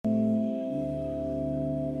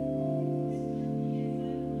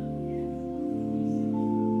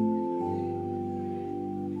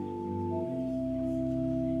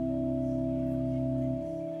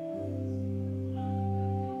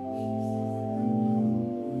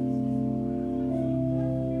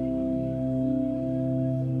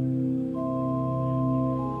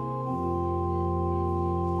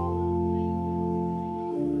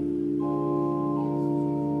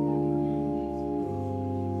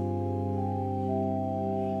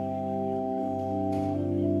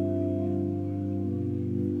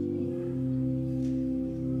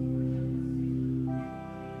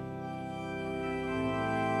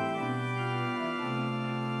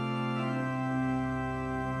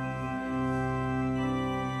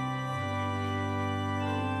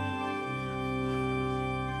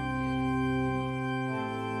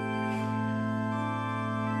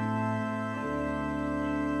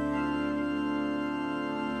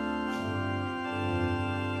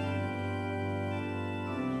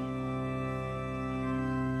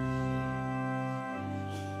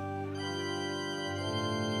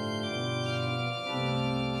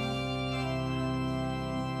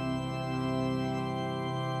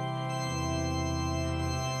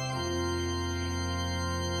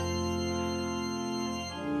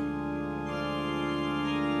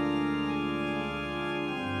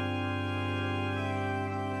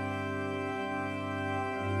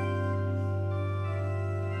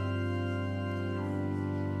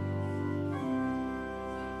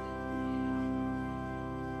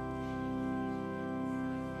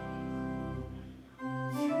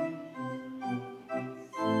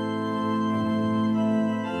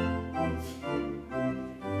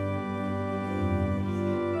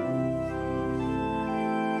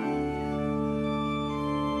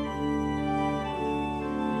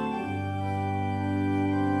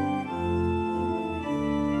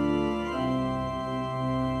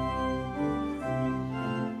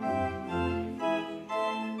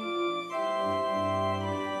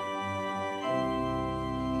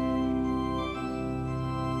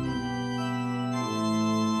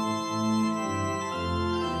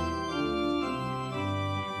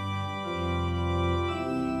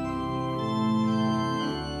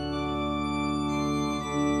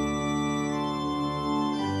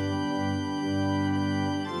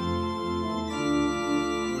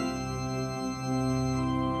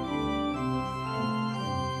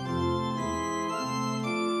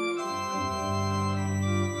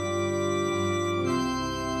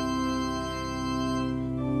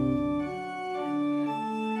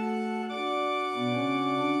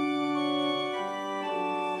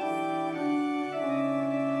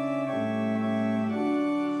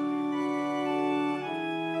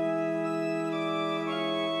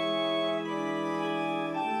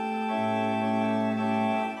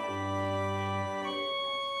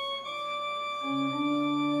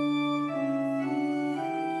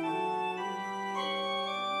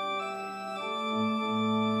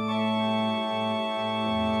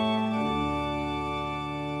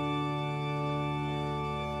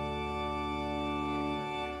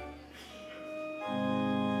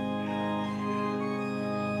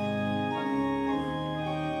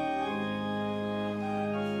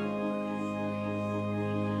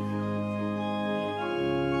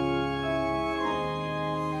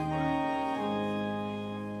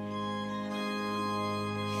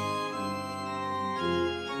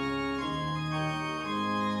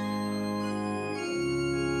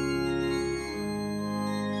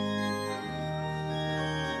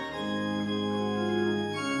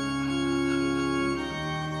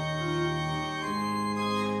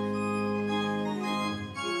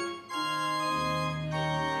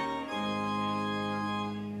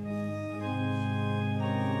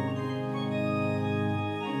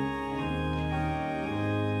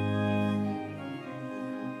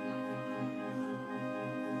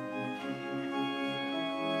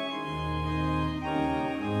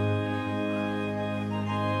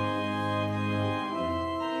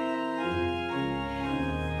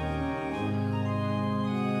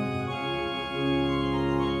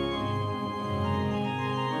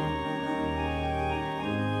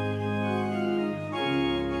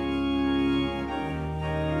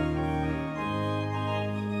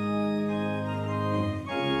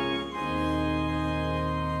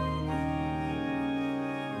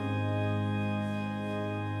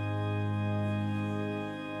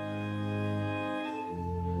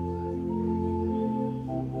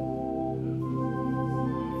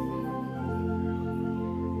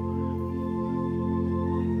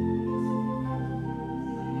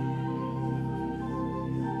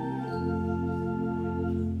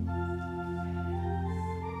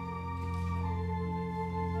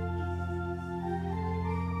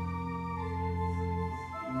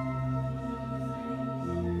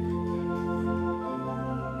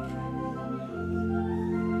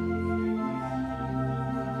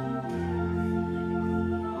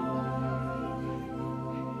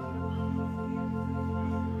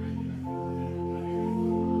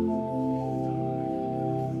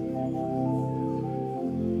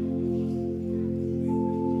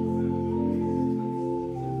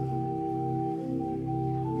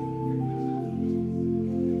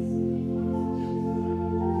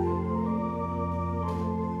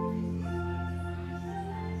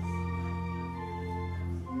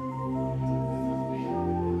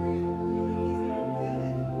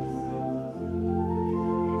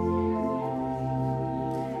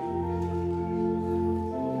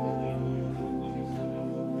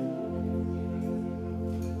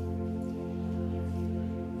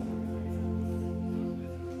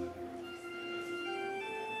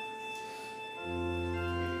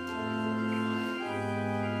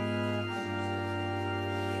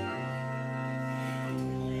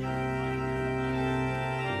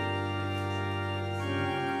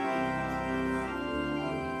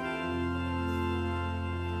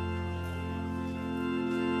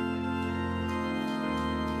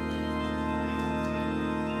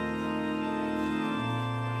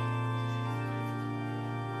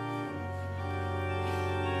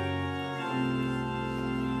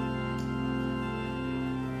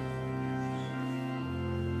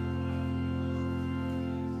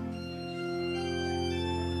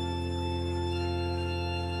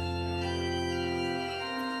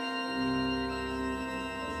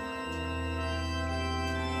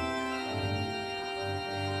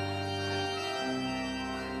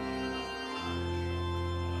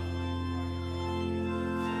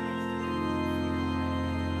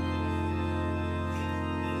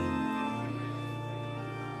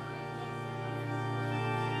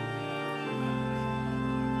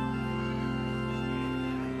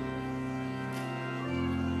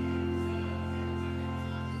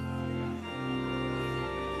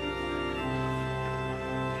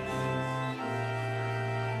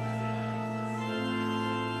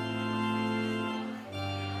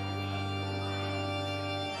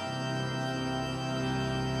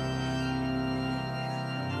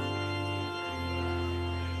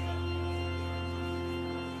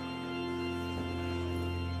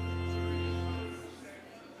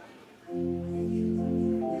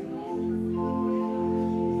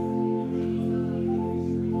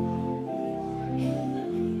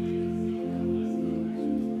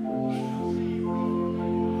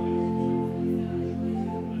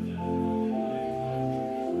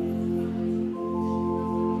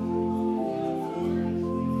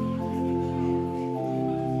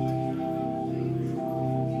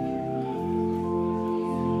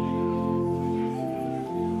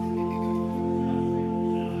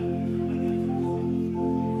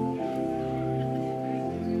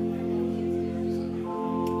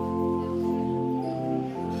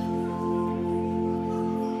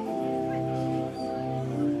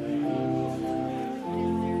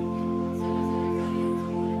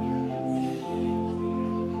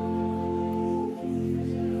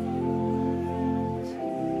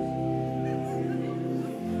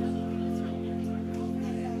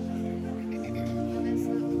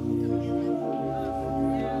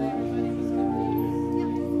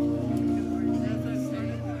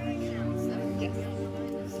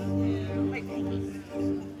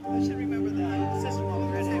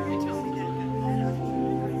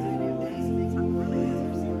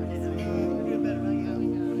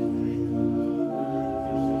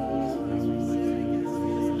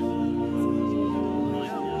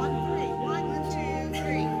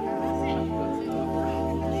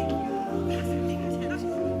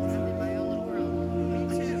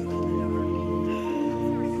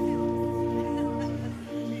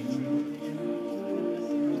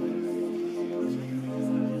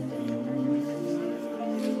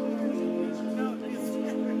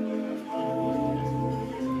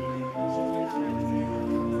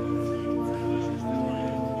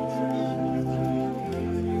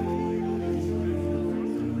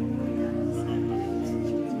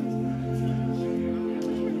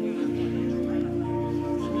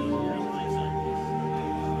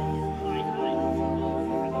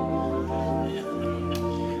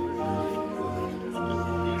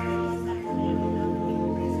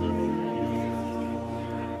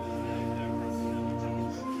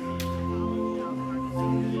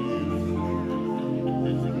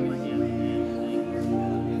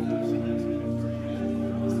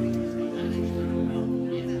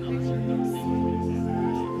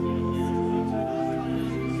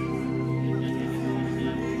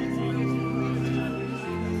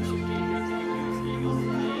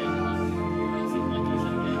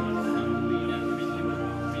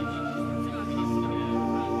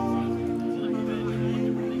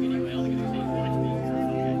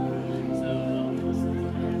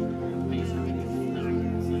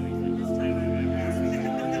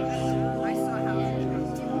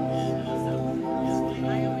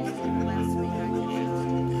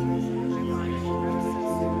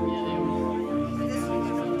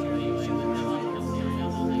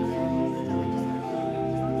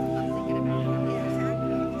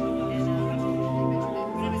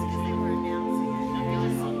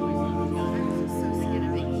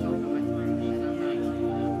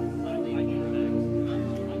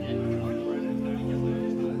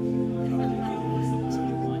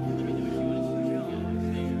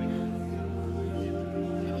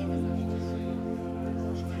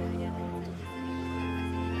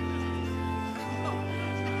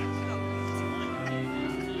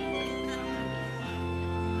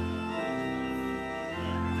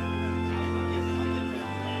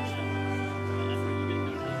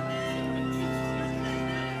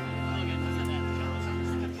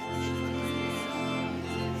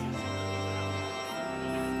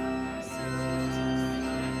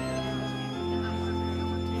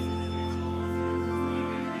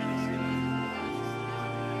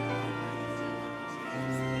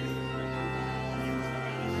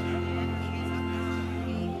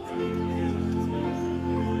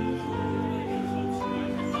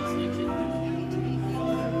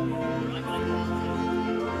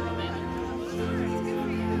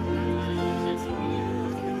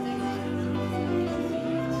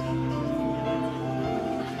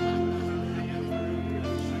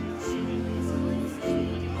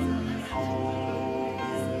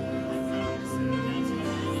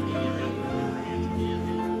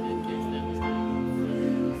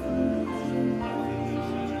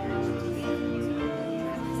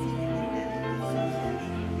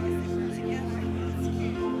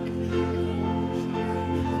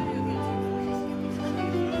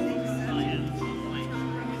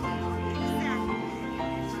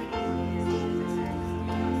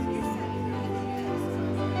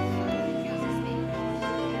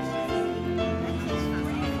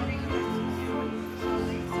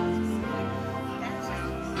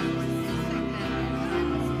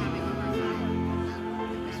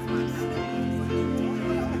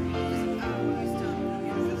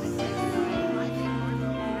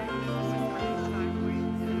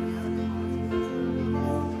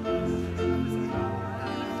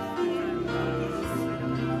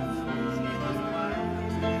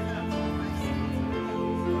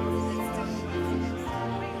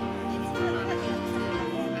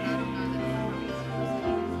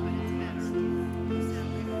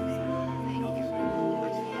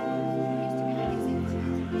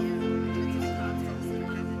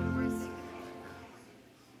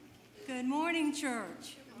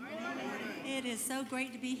so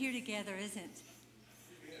great to be here together, isn't it?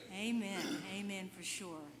 Amen. Amen for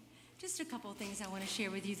sure. Just a couple of things I want to share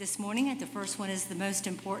with you this morning. The first one is the most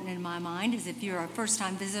important in my mind, is if you're a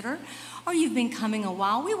first-time visitor or you've been coming a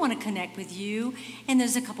while, we want to connect with you. And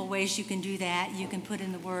there's a couple ways you can do that. You can put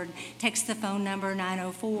in the word, text the phone number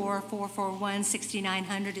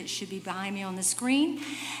 904-441-6900. It should be behind me on the screen.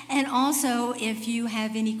 And also, if you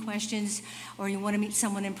have any questions or you want to meet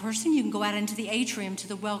someone in person, you can go out into the atrium to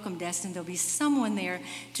the welcome desk, and there'll be someone there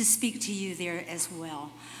to speak to you there as well.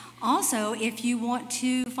 Also, if you want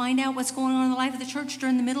to find out what's going on in the life of the church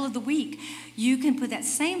during the middle of the week, you can put that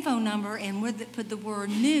same phone number and put the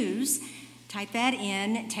word news, type that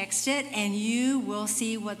in, text it, and you will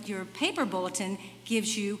see what your paper bulletin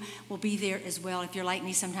gives you will be there as well. If you're like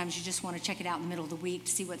me, sometimes you just want to check it out in the middle of the week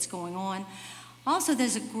to see what's going on. Also,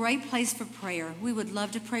 there's a great place for prayer. We would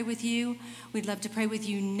love to pray with you. We'd love to pray with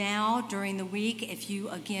you now during the week. If you,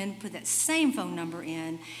 again, put that same phone number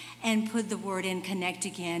in and put the word in, connect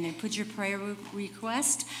again, and put your prayer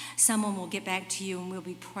request, someone will get back to you and we'll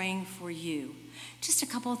be praying for you. Just a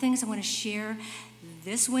couple of things I want to share.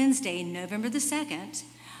 This Wednesday, November the 2nd,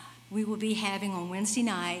 we will be having on Wednesday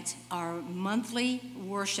night our monthly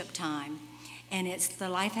worship time. And it's the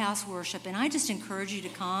Lifehouse Worship. And I just encourage you to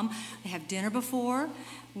come. We have dinner before,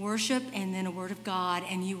 worship, and then a word of God.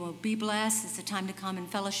 And you will be blessed. It's a time to come and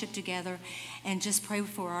fellowship together and just pray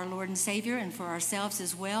for our Lord and Savior and for ourselves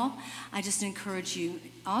as well. I just encourage you.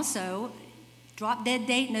 Also, drop dead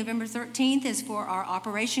date, November 13th, is for our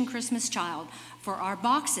Operation Christmas Child, for our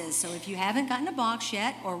boxes. So if you haven't gotten a box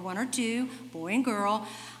yet, or one or two, boy and girl,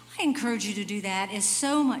 I encourage you to do that. It's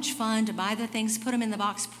so much fun to buy the things, put them in the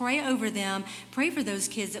box, pray over them, pray for those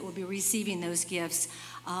kids that will be receiving those gifts.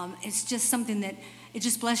 It's just something that it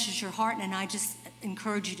just blesses your heart, and I just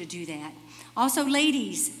encourage you to do that. Also,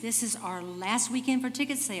 ladies, this is our last weekend for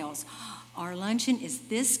ticket sales. Our luncheon is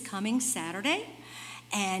this coming Saturday,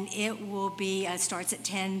 and it will be starts at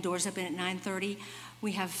 10, doors open at 9:30.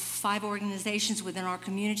 We have 5 organizations within our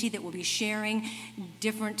community that will be sharing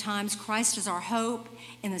different times. Christ is our hope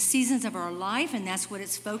in the seasons of our life, and that's what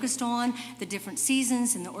it's focused on, the different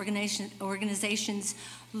seasons, and the organizations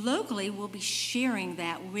locally will be sharing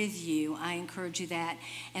that with you. I encourage you that.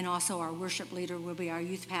 And also our worship leader will be our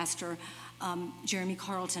youth pastor, Jeremy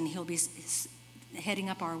Carlton. He'll be heading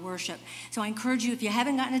up our worship. So I encourage you, if you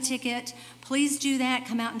haven't gotten a ticket, please do that.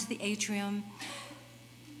 Come out into the atrium.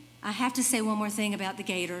 I have to say one more thing about the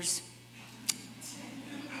Gators.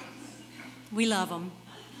 We love them.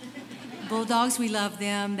 Bulldogs, we love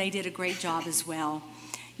them. They did a great job as well.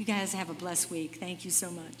 You guys have a blessed week. Thank you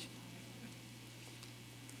so much.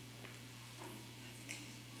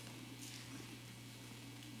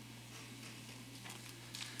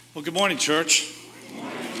 Well, good morning, church. Good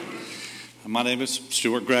morning. My name is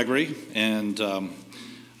Stuart Gregory, and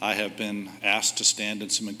I have been asked to stand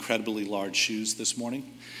in some incredibly large shoes this morning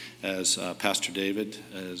as Pastor David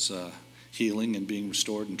is healing and being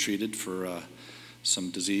restored and treated for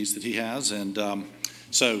some disease that he has. And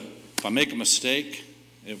so if I make a mistake,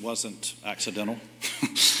 it wasn't accidental.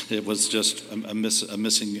 It was just a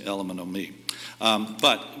missing element on me.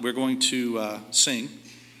 But we're going to sing,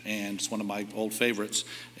 and it's one of my old favorites.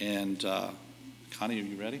 And Connie, are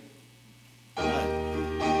you ready? All right.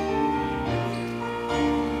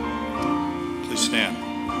 Please stand.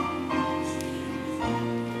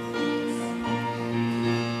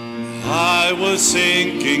 I was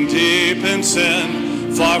sinking deep in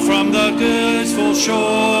sin, far from the blissful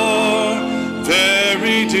shore,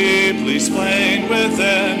 very deeply splayed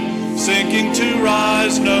within, sinking to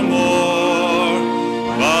rise no more.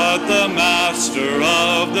 But the master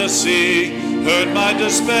of the sea heard my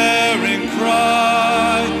despairing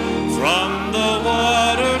cry, from the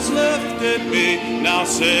waters lifted me, now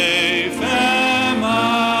safe am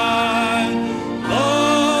I.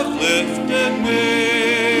 Love lifted me.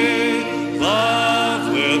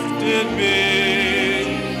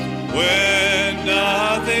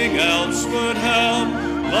 Would help.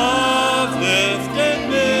 Love lifted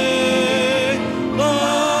me.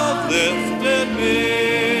 Love lifted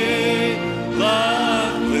me.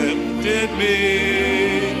 Love lifted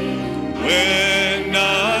me. When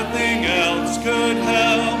nothing else could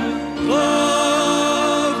help,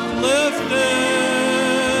 love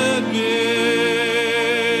lifted me.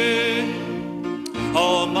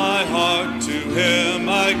 All my heart to him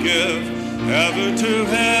I give, ever to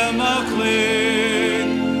him I'll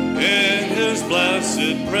cling.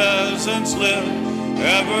 Blessed presence live,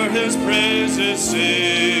 ever his praises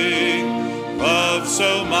sing. Love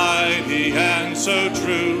so mighty and so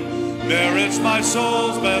true merits my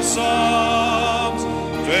soul's best songs.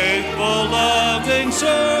 faithful, loving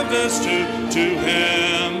service to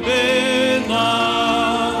him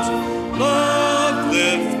belongs. Love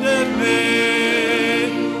lifted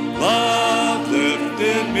me, love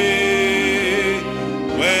lifted me,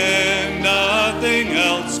 when nothing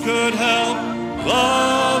else could help.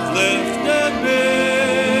 Love lifted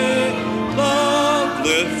me, love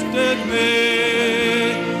lifted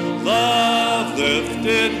me, love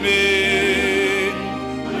lifted me,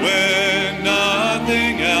 when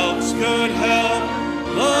nothing else could help.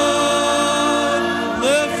 Love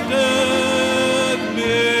lifted me.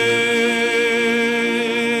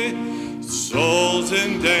 Souls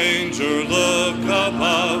in danger look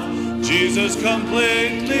above, Jesus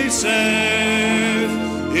completely safe.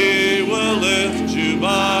 He will lift you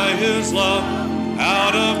by his love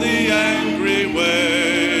out of the angry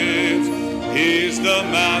waves. He's the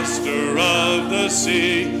master of the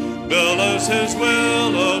sea, billows his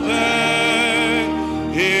will obey.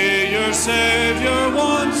 He, your Savior,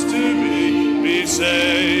 wants to be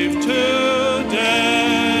saved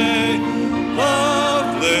today.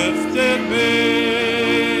 Love lifted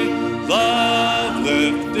me, love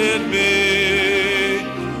lifted me,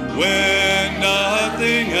 when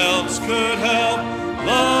nothing else could help.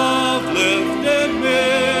 Love lifted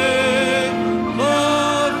me,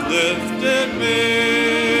 love lifted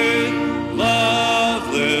me,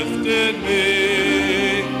 love lifted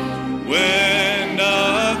me, when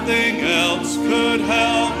nothing else could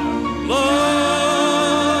help.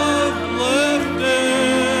 Love lifted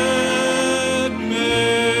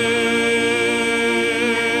me.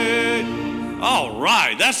 All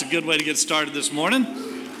right, that's a good way to get started this morning.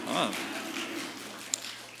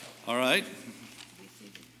 All right.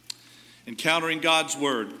 Encountering God's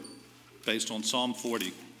Word based on Psalm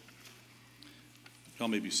 40. Y'all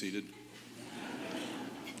may be seated.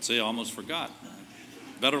 See, I almost forgot.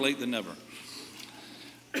 Better late than never.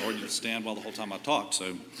 Lord, you stand while the whole time I talk.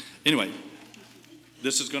 So anyway,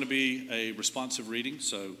 this is going to be a responsive reading,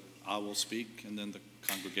 so I will speak and then the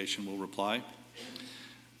congregation will reply.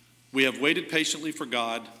 We have waited patiently for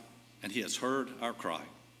God, and he has heard our cry.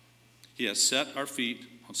 He has set our feet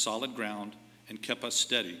on solid ground and kept us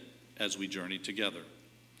steady as we journey together.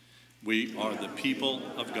 We are the people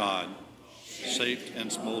of God, shaped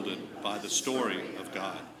and molded by the story of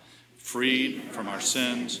God, freed from our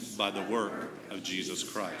sins by the work of Jesus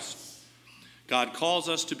Christ. God calls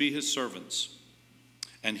us to be his servants,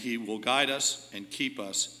 and he will guide us and keep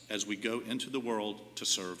us as we go into the world to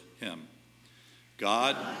serve him.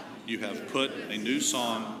 God, you have put a new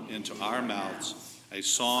song into our mouths, a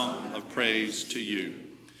song of praise to you.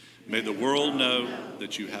 May the world know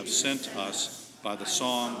that you have sent us by the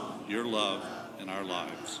song, your love in our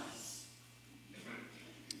lives.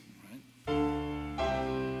 All right.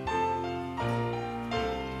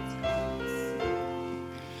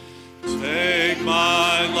 Take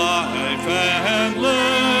my life and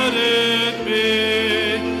let it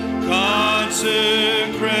be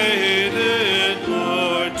consecrated,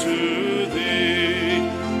 Lord, to thee.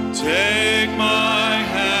 Take my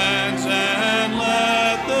hands and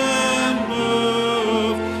let them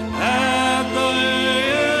move at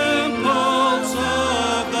the impulse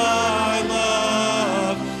of thy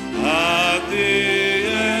love, at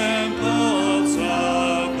the impulse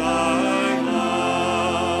of thy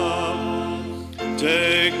love.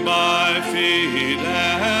 Take my feet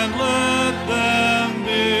and let them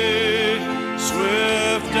be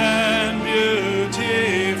swift and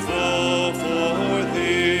beautiful for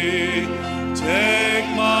thee. Take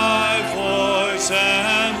my voice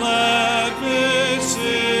and let me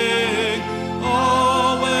sing,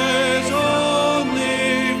 always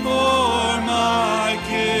only for my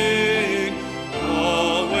King,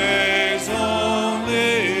 always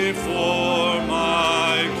only for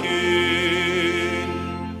my King.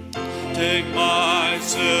 Take my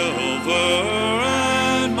silver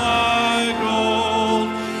and my gold,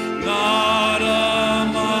 not a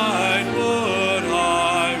mite would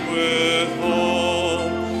I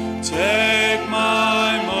withhold. Take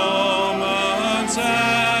my moments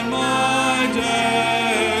and my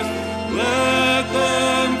days, let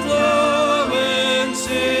them flow in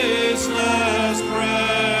ceaseless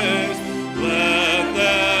praise, let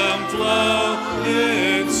them flow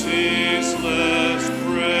in ceaseless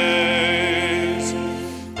praise.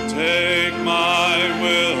 Take my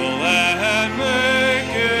will and make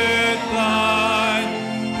it thine,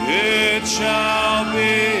 it shall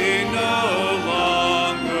be no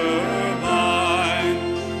longer mine.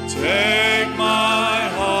 Take my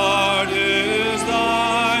heart is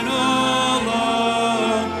thine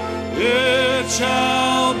alone, it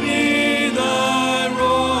shall be thy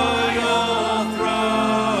royal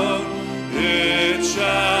throne, it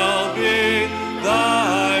shall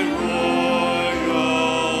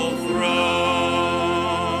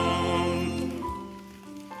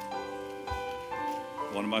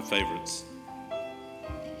my favorites.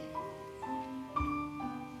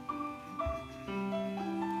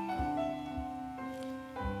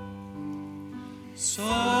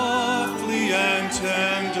 Softly and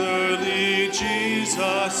tenderly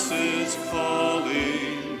Jesus is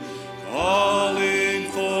calling, calling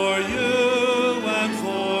for you and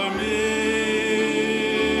for me.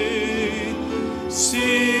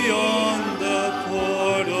 See on the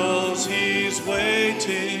portals he's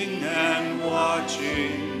waiting and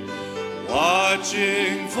watching,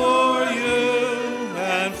 watching for you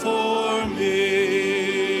and for me.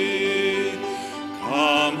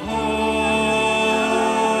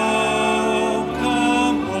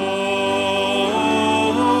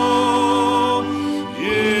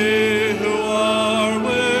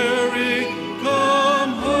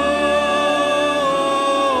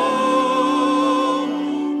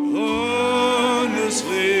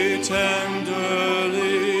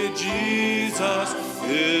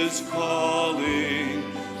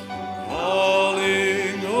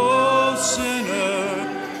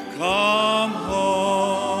 Come home.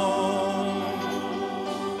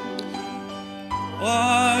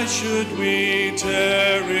 Why should we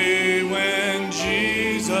tarry when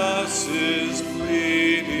Jesus is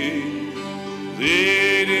pleading,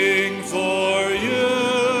 pleading for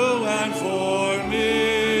you and for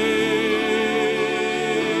me?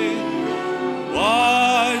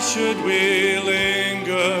 Why should we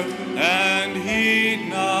linger and heed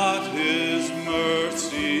not his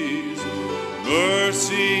mercies,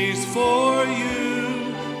 mercies for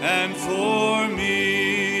you and for me?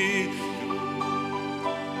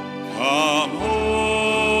 Come home,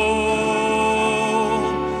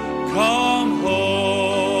 come home,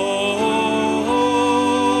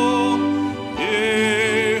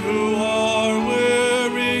 ye who are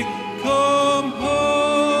weary, come home.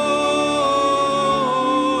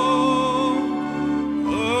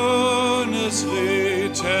 Earnestly,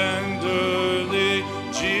 tenderly,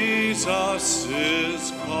 Jesus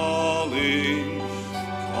is calling,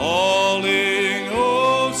 calling,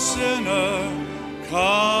 O sinner,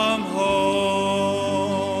 come home.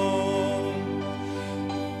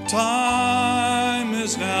 Time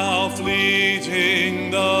is now fleeting,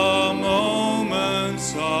 the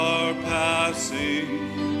moments are passing,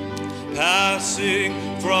 passing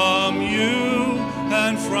from you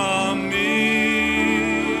and from me.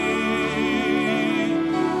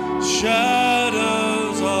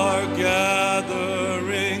 Shadows are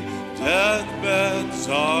gathering, deathbeds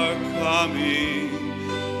are coming,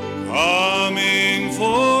 coming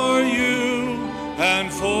for you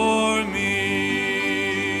and for me.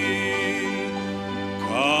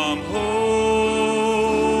 Come home,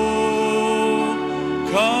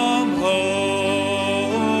 come home,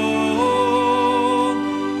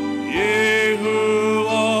 ye who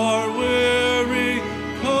are weary,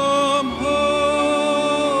 come home.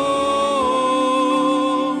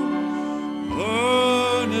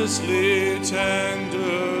 Earnestly,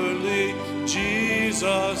 tenderly,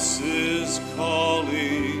 Jesus is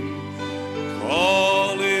calling,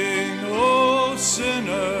 calling, O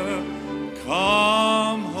sinner,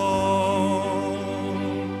 come home.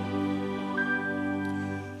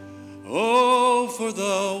 Oh, for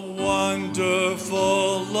the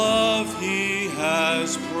wonderful love he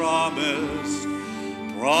has promised,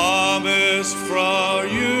 promised for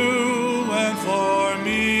you and for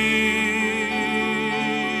me.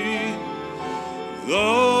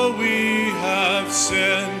 Though we have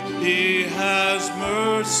sinned, he has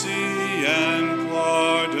mercy and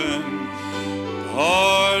pardon,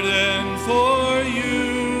 pardon for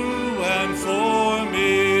you and for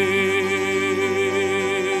me.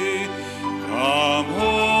 Come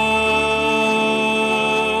home,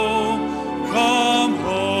 come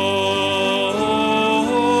home,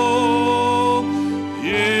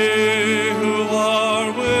 ye who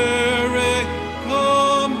are weary,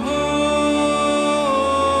 come home.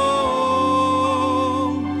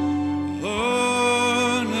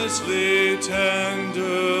 Earnestly,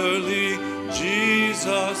 tenderly,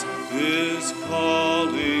 Jesus is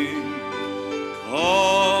calling,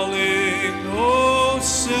 calling, O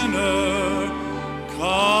sinner,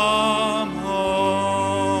 come home.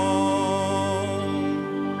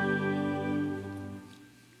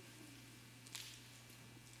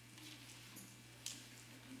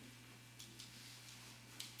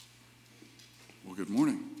 Well, good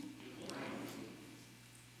morning.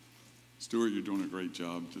 Stuart, you're doing a great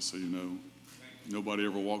job, just so you know. Nobody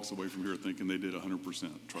ever walks away from here thinking they did 100%,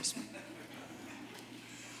 trust me.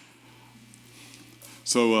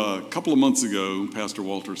 So a couple of months ago, Pastor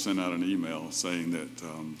Walter sent out an email saying that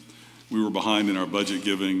we were behind in our budget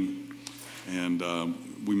giving, And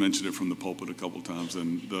we mentioned it from the pulpit a couple times,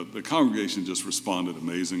 and the congregation just responded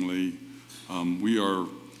amazingly. We're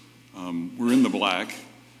in the black,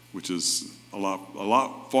 which is a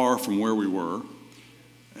lot far from where we were,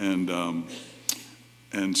 and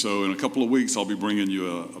so in a couple of weeks I'll be bringing you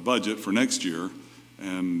a budget for next year,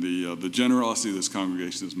 and the generosity of this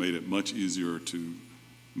congregation has made it much easier to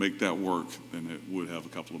make that work than it would have a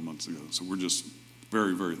couple of months ago. So we're just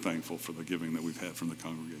very, very thankful for the giving that we've had from the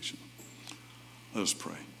congregation. Let us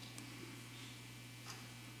pray.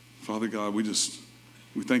 Father God, we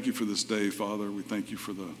thank you for this day, Father. We thank you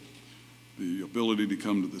for the ability to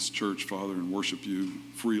come to this church, Father, and worship you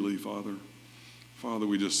freely, Father. Father,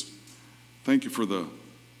 we just thank you for the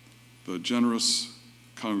generous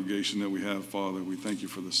congregation that we have, Father. We thank you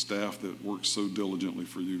for the staff that works so diligently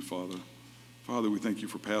for you, Father. Father, we thank you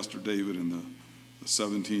for Pastor David and the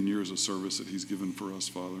 17 years of service that he's given for us,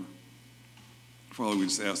 Father. Father, we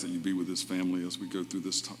just ask that you be with his family as we go through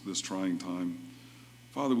this trying time.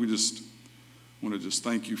 Father, we just want to just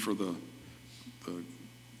thank you for the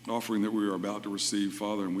offering that we are about to receive,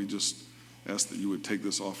 Father, and we just ask that you would take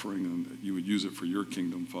this offering and that you would use it for your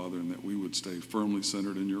kingdom, Father, and that we would stay firmly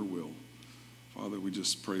centered in your will. Father, we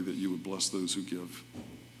just pray that you would bless those who give.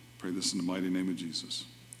 Pray this in the mighty name of Jesus.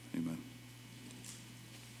 Amen.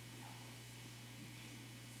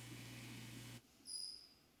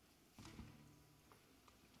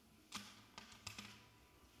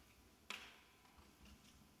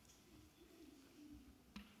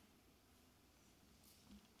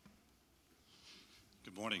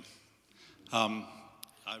 Good morning.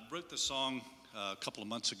 I wrote this song a couple of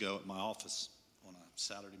months ago at my office on a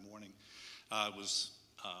Saturday morning. I was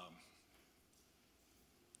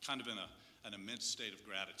kind of in an immense state of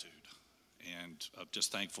gratitude and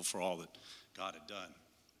just thankful for all that God had done.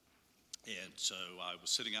 And so I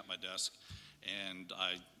was sitting at my desk, and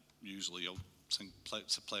I usually play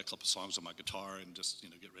a couple songs on my guitar and just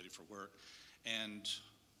get ready for work. And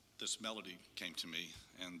this melody came to me,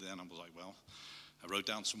 and then I was like, well, I wrote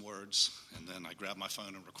down some words, and then I grabbed my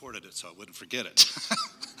phone and recorded it so I wouldn't forget it.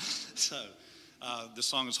 So this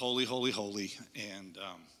song is Holy, Holy, Holy, and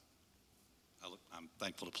I'm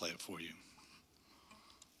thankful to play it for you.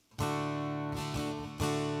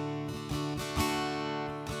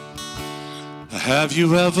 Have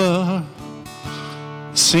you ever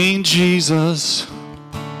seen Jesus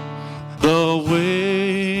the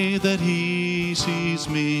way that he sees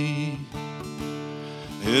me?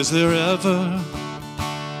 Is there ever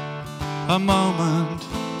a moment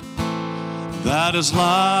that his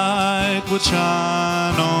light would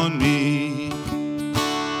shine on me?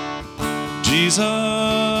 Jesus,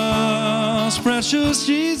 precious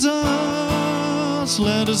Jesus,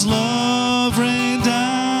 let his love rain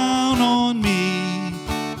down on me.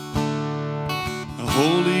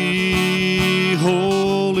 Holy,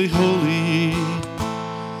 holy, holy,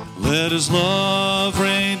 let his love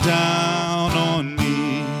rain down on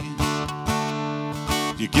me.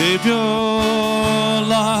 You gave your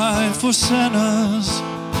life for sinners.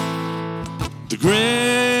 The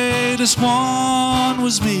greatest one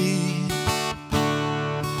was me.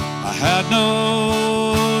 I had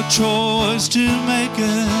no choice to make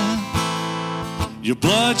it. Your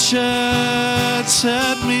bloodshed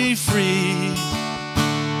set me free.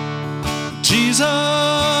 Jesus,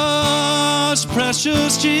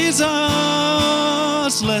 precious Jesus,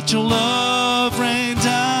 let your love rain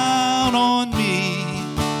down on me.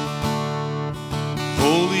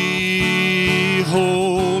 Holy,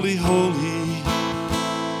 holy, holy,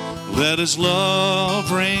 let his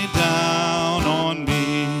love rain down on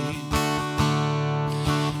me.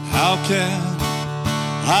 How can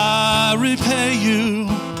I repay you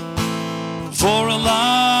for a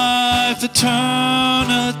life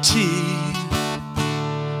eternity?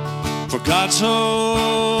 For God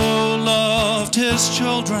so loved his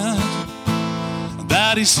children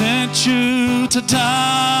that he sent you to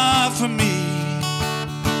die for me.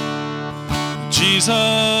 Jesus,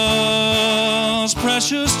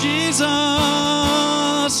 precious Jesus,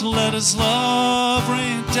 let his love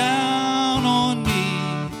rain down on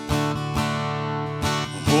me.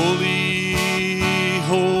 Holy,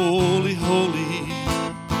 holy, holy,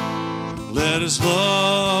 let his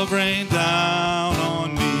love rain down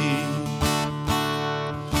on me.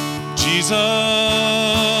 Jesus,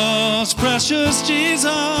 precious Jesus,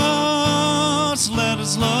 let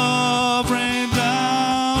his love rain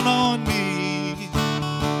down on me.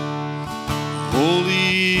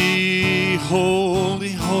 Holy,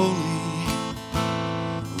 holy, holy,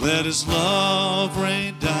 let his love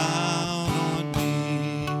rain down on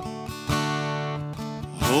me.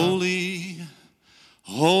 Holy,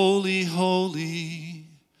 holy, holy,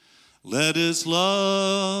 let Let his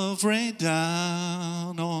love rain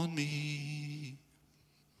down on me.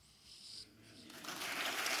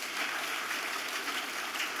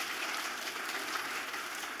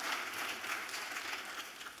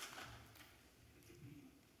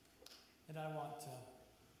 And I want to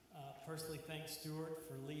personally thank Stuart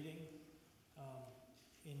for leading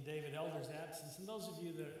in David Elder's absence. And those of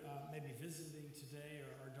you that may be visiting today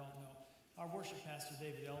or don't know, our worship pastor,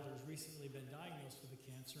 David Elder, has recently been diagnosed with a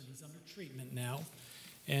cancer, and he's under treatment now.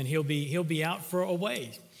 And he'll be out for a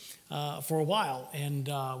while. And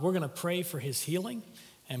we're going to pray for his healing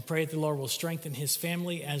and pray that the Lord will strengthen his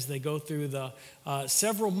family as they go through the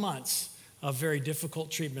several months of very difficult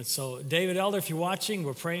treatment. So, David Elder, if you're watching,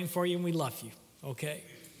 we're praying for you and we love you. Okay?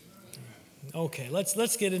 Okay,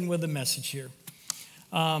 let's get in with the message here.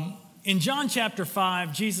 In John chapter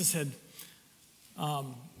 5, Jesus had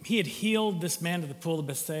healed this man at the pool of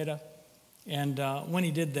Bethsaida. And when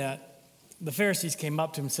he did that, the Pharisees came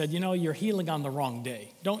up to him and said, you're healing on the wrong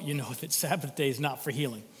day. Don't you know that Sabbath day is not for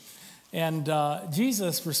healing? And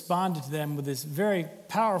Jesus responded to them with this very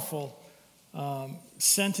powerful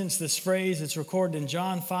sentence, this phrase. It's recorded in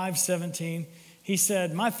John 5:17. He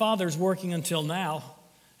said, my Father's working until now,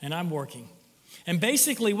 and I'm working. And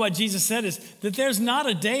basically what Jesus said is that there's not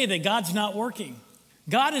a day that God's not working.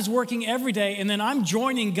 God is working every day, and then I'm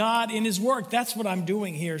joining God in his work. That's what I'm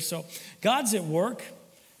doing here. So God's at work,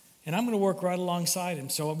 and I'm going to work right alongside him.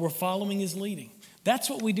 So we're following his leading. That's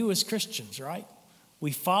what we do as Christians, right?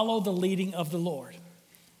 We follow the leading of the Lord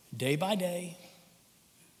day by day,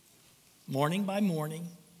 morning by morning,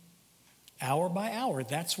 hour by hour.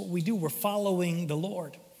 That's what we do. We're following the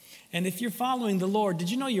Lord. And if you're following the Lord, did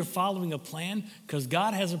you know you're following a plan? Because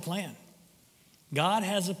God has a plan. God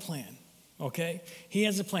has a plan, okay? He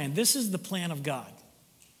has a plan. This is the plan of God.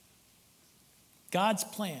 God's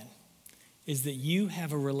plan is that you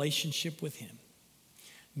have a relationship with him.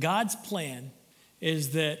 God's plan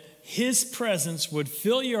is that his presence would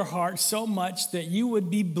fill your heart so much that you would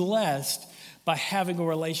be blessed by having a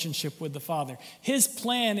relationship with the Father. His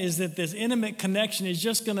plan is that this intimate connection is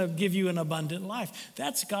just going to give you an abundant life.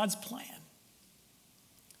 That's God's plan.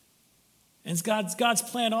 And God's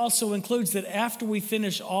plan also includes that after we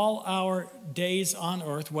finish all our days on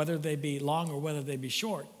earth, whether they be long or whether they be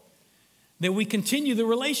short, that we continue the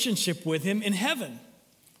relationship with him in heaven.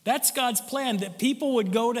 That's God's plan, that people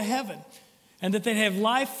would go to heaven and that they'd have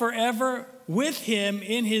life forever with him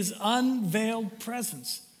in his unveiled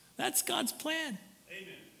presence. That's God's plan.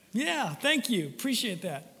 Amen. Yeah, thank you. Appreciate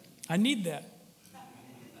that. I need that.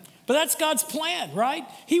 But that's God's plan, right?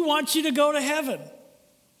 He wants you to go to heaven.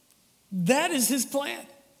 That is his plan.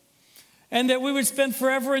 And that we would spend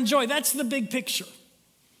forever in joy. That's the big picture.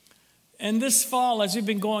 And this fall, as we've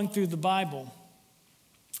been going through the Bible,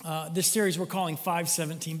 this series we're calling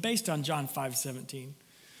 5:17, based on John 5:17.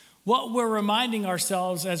 What we're reminding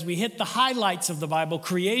ourselves as we hit the highlights of the Bible,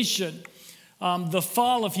 creation, the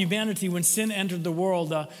fall of humanity when sin entered the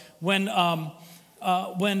world, when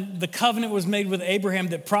the covenant was made with Abraham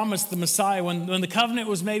that promised the Messiah, when the covenant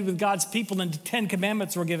was made with God's people and the 10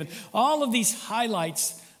 commandments were given. All of these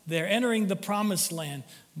highlights, they're entering the promised land,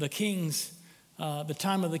 the kings, the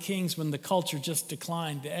time of the kings when the culture just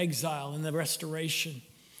declined, the exile and the restoration.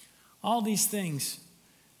 All these things.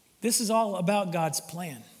 This is all about God's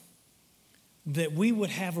plan. That we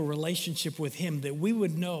would have a relationship with him, that we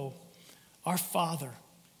would know our Father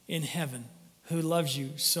in heaven who loves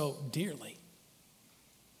you so dearly.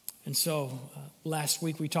 And so last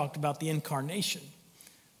week we talked about the incarnation.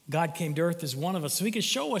 God came to earth as one of us so he could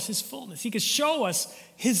show us his fullness. He could show us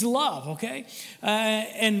his love, okay?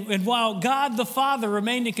 And while God the Father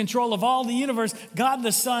remained in control of all the universe, God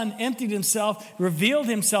the Son emptied himself, revealed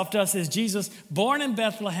himself to us as Jesus, born in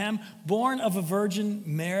Bethlehem, born of a Virgin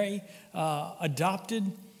Mary,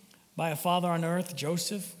 adopted by a father on earth,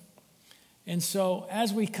 Joseph. And so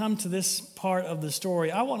as we come to this part of the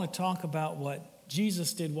story, I want to talk about what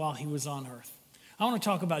Jesus did while he was on earth. I want to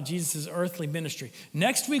talk about Jesus' earthly ministry.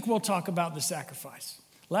 Next week, we'll talk about the sacrifice.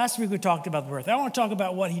 Last week, we talked about the birth. I want to talk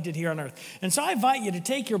about what he did here on earth. And so I invite you to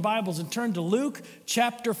take your Bibles and turn to Luke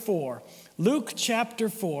chapter 4. Luke chapter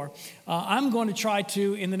 4. I'm going to try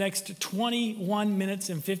to, in the next 21 minutes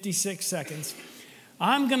and 56 seconds,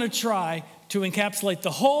 I'm going to try to encapsulate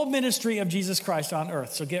the whole ministry of Jesus Christ on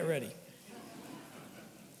earth. So get ready.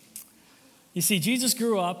 You see, Jesus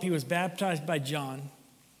grew up. He was baptized by John.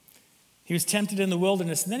 He was tempted in the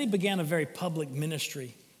wilderness, and then he began a very public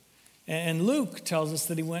ministry. And Luke tells us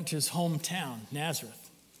that he went to his hometown, Nazareth.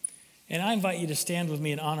 And I invite you to stand with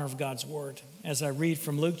me in honor of God's word as I read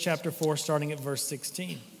from Luke chapter 4, starting at verse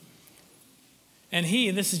 16. And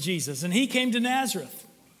this is Jesus, and he came to Nazareth,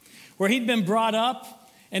 where he'd been brought up.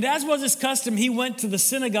 And as was his custom, he went to the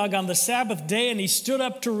synagogue on the Sabbath day and he stood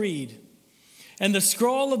up to read. And the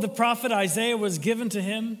scroll of the prophet Isaiah was given to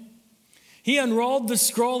him. He unrolled the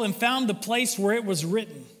scroll and found the place where it was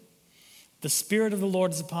written, "The Spirit of the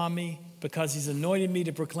Lord is upon me, because he's anointed me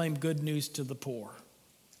to proclaim good news to the poor.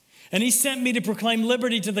 And he sent me to proclaim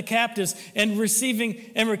liberty to the captives and receiving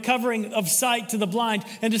and recovering of sight to the blind,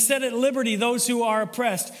 and to set at liberty those who are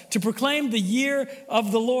oppressed, to proclaim the year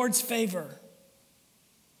of the Lord's favor."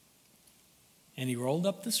 And he rolled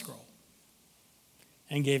up the scroll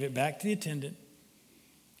and gave it back to the attendant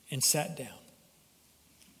and sat down.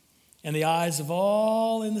 And the eyes of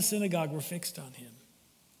all in the synagogue were fixed on him.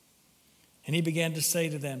 And he began to say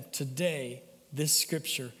to them, "Today this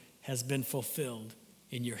scripture has been fulfilled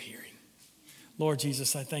in your hearing." Lord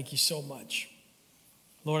Jesus, I thank you so much.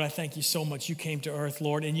 Lord, I thank you so much. You came to earth,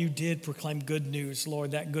 Lord, and you did proclaim good news,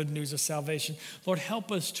 Lord, that good news of salvation. Lord,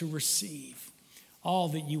 help us to receive all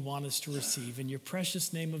that you want us to receive. In your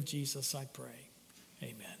precious name of Jesus, I pray.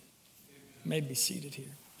 Amen. You may be seated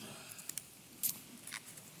here.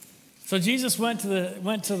 So Jesus went to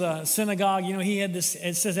the synagogue. You know, he had this,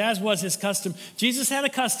 it says, as was his custom. Jesus had a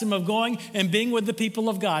custom of going and being with the people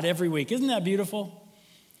of God every week. Isn't that beautiful?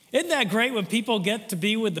 Isn't that great when people get to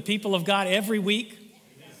be with the people of God every week?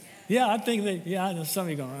 Yeah, I think that, yeah, I know some of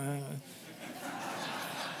you going,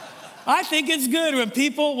 I think it's good when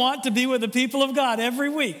people want to be with the people of God every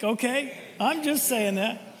week, okay? I'm just saying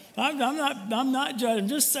that. I'm not judging, I'm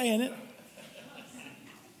just saying it.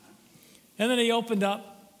 And then he opened up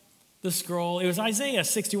the scroll. It was Isaiah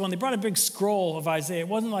 61. They brought a big scroll of Isaiah. It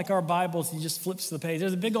wasn't like our Bibles, you just flips to the page.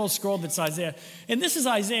 There's a big old scroll that's Isaiah. And this is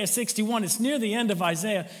Isaiah 61. It's near the end of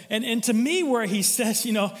Isaiah. And to me, where he says,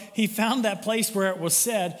 you know, he found that place where it was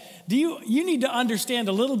said, you need to understand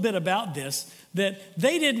a little bit about this, that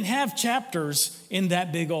they didn't have chapters in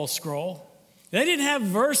that big old scroll. They didn't have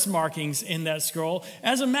verse markings in that scroll.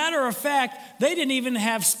 As a matter of fact, they didn't even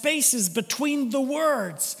have spaces between the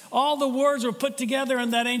words. All the words were put together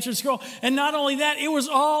in that ancient scroll. And not only that, it was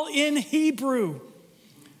all in Hebrew.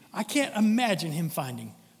 I can't imagine him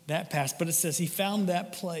finding that passage, but it says he found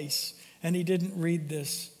that place and he didn't read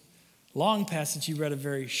this long passage. He read a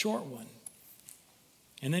very short one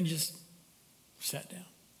and then just sat down.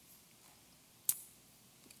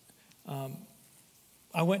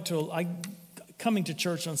 Coming to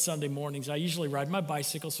church on Sunday mornings, I usually ride my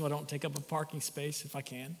bicycle so I don't take up a parking space if I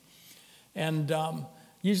can. And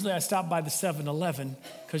usually I stop by the 7-Eleven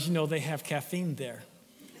because, you know, they have caffeine there.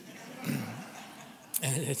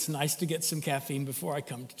 And it's nice to get some caffeine before I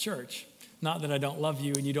come to church. Not that I don't love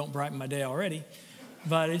you and you don't brighten my day already,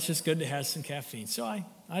 but it's just good to have some caffeine. So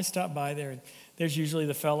I stop by there. And there's usually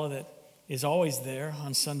the fellow that is always there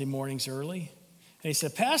on Sunday mornings early. And he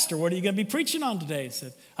said, "Pastor, what are you going to be preaching on today?" He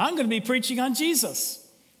said, "I'm going to be preaching on Jesus."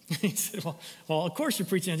 He said, well, of course you're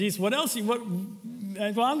preaching on Jesus. What else? Well,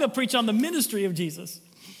 I'm going to preach on the ministry of Jesus.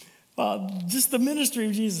 Just the ministry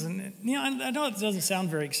of Jesus. And, you know, I know it doesn't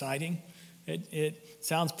sound very exciting. It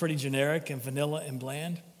sounds pretty generic and vanilla and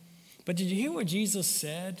bland. But did you hear what Jesus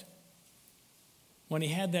said when he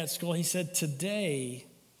had that scroll? He said, "Today,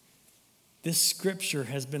 this scripture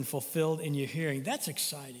has been fulfilled in your hearing." That's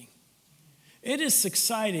exciting. It is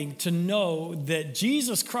exciting to know that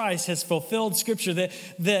Jesus Christ has fulfilled Scripture,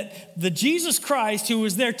 that the Jesus Christ who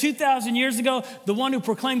was there 2,000 years ago, the one who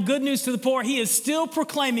proclaimed good news to the poor, he is still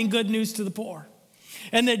proclaiming good news to the poor.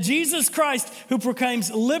 And that Jesus Christ who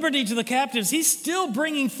proclaims liberty to the captives, he's still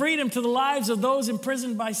bringing freedom to the lives of those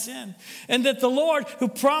imprisoned by sin. And that the Lord who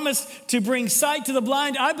promised to bring sight to the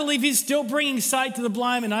blind, I believe he's still bringing sight to the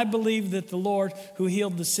blind. And I believe that the Lord who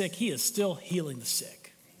healed the sick, he is still healing the sick.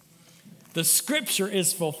 The scripture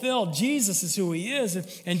is fulfilled. Jesus is who he is.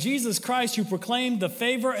 And Jesus Christ, who proclaimed the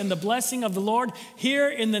favor and the blessing of the Lord, here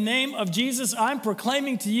in the name of Jesus, I'm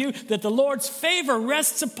proclaiming to you that the Lord's favor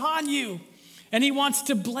rests upon you. And he wants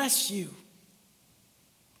to bless you.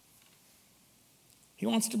 He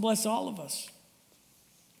wants to bless all of us,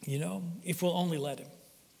 you know, if we'll only let him.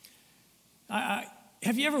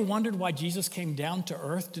 Have you ever wondered why Jesus came down to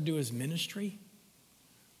earth to do his ministry?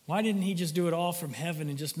 Why didn't he just do it all from heaven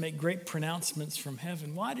and just make great pronouncements from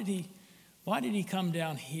heaven? Why did he come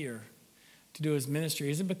down here to do his ministry?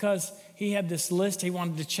 Is it because he had this list he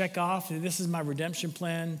wanted to check off? This is my redemption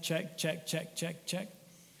plan. Check, check, check, check, check.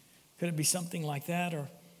 Could it be something like that?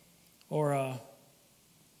 Or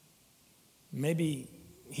maybe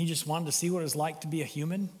he just wanted to see what it was like to be a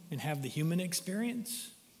human and have the human experience?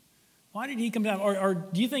 Why did he come down? Or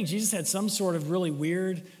do you think Jesus had some sort of really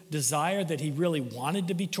weird desire that he really wanted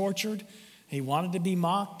to be tortured? He wanted to be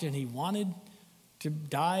mocked and he wanted to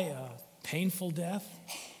die a painful death?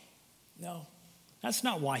 No, that's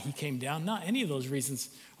not why he came down. Not any of those reasons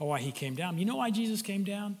are why he came down. You know why Jesus came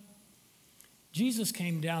down? Jesus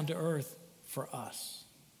came down to earth for us,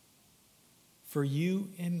 for you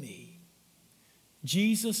and me.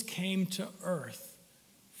 Jesus came to earth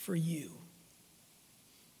for you.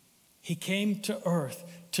 He came to earth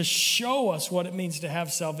to show us what it means to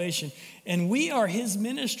have salvation. And we are his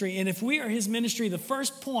ministry. And if we are his ministry, the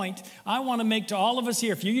first point I want to make to all of us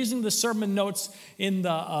here, if you're using the sermon notes in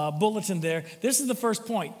the bulletin there, this is the first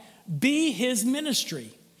point. Be his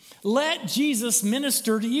ministry. Let Jesus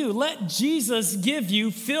minister to you. Let Jesus give you,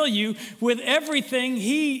 fill you with everything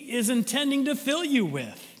he is intending to fill you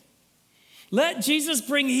with. Let Jesus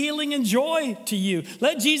bring healing and joy to you.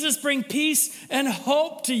 Let Jesus bring peace and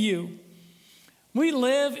hope to you. We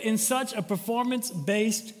live in such a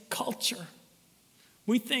performance-based culture.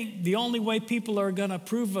 We think the only way people are going to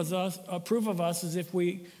approve of us is if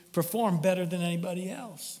we perform better than anybody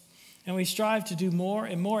else. And we strive to do more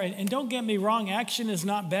and more. And don't get me wrong, action is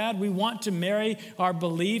not bad. We want to marry our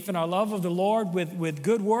belief and our love of the Lord with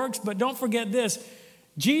good works. But don't forget this,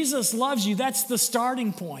 Jesus loves you. That's the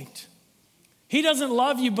starting point. He doesn't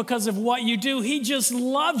love you because of what you do. He just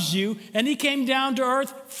loves you, and he came down to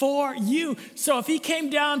earth for you. So if he came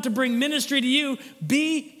down to bring ministry to you,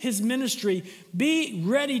 be his ministry. Be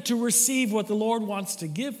ready to receive what the Lord wants to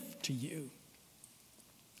give to you.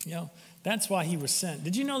 You know, that's why he was sent.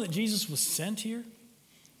 Did you know that Jesus was sent here?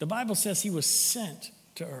 The Bible says he was sent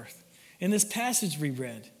to earth. In this passage we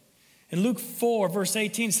read, in Luke 4, verse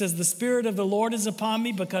 18, it says, "The Spirit of the Lord is upon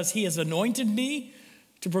me because he has anointed me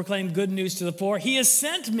to proclaim good news to the poor. He has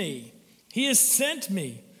sent me. He has sent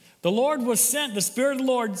me." The Lord was sent. The Spirit of the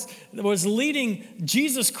Lord was leading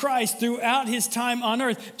Jesus Christ throughout his time on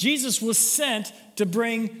earth. Jesus was sent to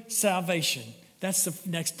bring salvation. That's the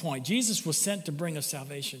next point. Jesus was sent to bring us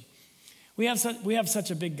salvation. We have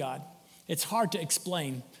such a big God. It's hard to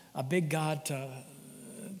explain a big God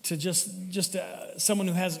to just someone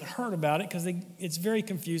who hasn't heard about it, because it's very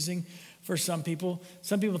confusing for some people.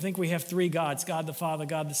 Some people think we have three gods: God the Father,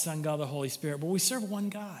 God the Son, God the Holy Spirit. But we serve one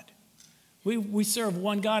God. We serve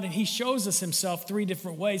one God, and he shows us himself three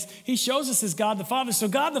different ways. He shows us as God the Father. So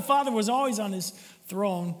God the Father was always on his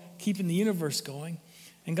throne, keeping the universe going.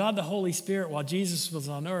 And God the Holy Spirit, while Jesus was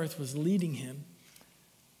on earth, was leading him,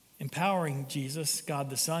 empowering Jesus,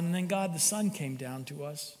 God the Son. And then God the Son came down to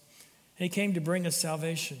us. And he came to bring us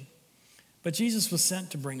salvation. But Jesus was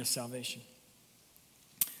sent to bring us salvation.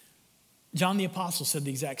 John the Apostle said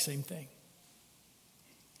the exact same thing.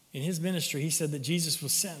 In his ministry, he said that Jesus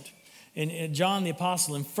was sent. And John the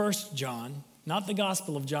Apostle, in 1 John, not the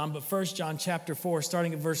Gospel of John, but 1 John chapter 4,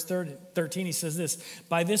 starting at verse 13, he says this: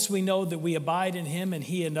 "By this we know that we abide in him and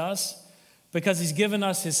he in us, because he's given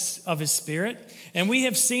us of his Spirit. And we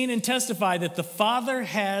have seen and testified that the Father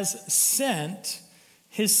has sent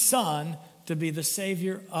his Son to be the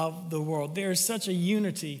Savior of the world." There is such a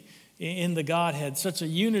unity in the Godhead, such a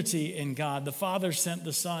unity in God. The Father sent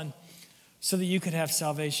the Son so that you could have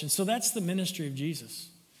salvation. So that's the ministry of Jesus.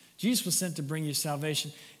 Jesus was sent to bring you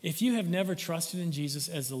salvation. If you have never trusted in Jesus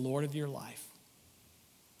as the Lord of your life,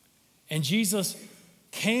 and Jesus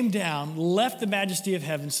came down, left the majesty of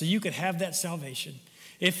heaven so you could have that salvation.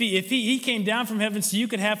 If he came down from heaven so you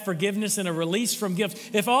could have forgiveness and a release from guilt.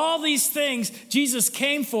 If all these things Jesus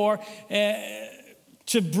came for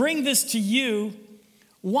to bring this to you,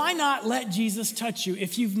 why not let Jesus touch you?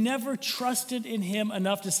 If you've never trusted in him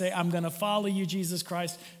enough to say, "I'm going to follow you, Jesus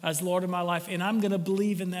Christ, as Lord of my life, and I'm going to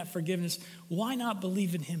believe in that forgiveness," why not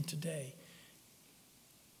believe in him today?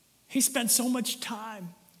 He spent so much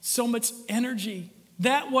time, so much energy.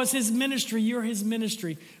 That was his ministry. You're his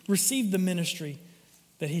ministry. Receive the ministry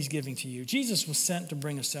that he's giving to you. Jesus was sent to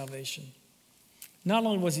bring us salvation. Not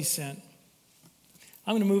only was he sent,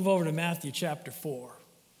 I'm going to move over to Matthew chapter 4.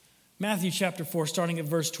 Matthew chapter 4, starting at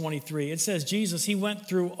verse 23. It says, Jesus, he went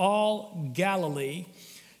through all Galilee,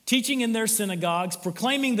 teaching in their synagogues,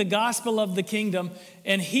 proclaiming the gospel of the kingdom,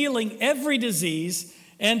 and healing every disease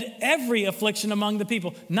and every affliction among the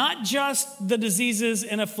people. Not just the diseases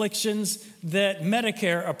and afflictions that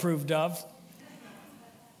Medicare approved of.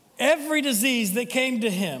 Every disease that came to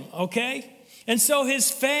him, okay? And so his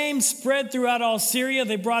fame spread throughout all Syria.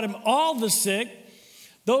 They brought him all the sick,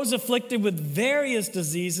 those afflicted with various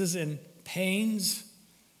diseases and pains,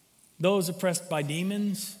 those oppressed by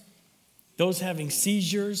demons, those having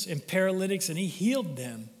seizures and paralytics, and he healed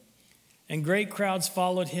them. And great crowds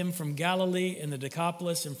followed him from Galilee and the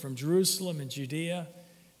Decapolis, and from Jerusalem and Judea,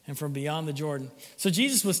 and from beyond the Jordan. So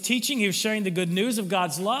Jesus was teaching. He was sharing the good news of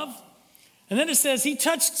God's love. And then it says he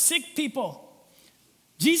touched sick people.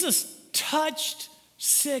 Jesus touched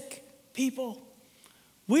sick people.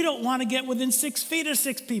 We don't want to get within 6 feet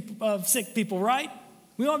of sick people, right?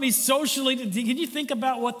 We want to be socially. Can you think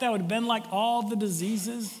about what that would have been like, all the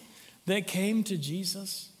diseases that came to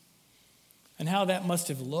Jesus? And how that must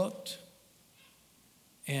have looked,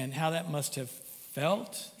 and how that must have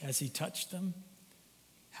felt as he touched them,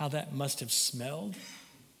 how that must have smelled.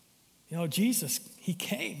 You know, Jesus, he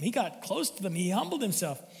came, he got close to them, he humbled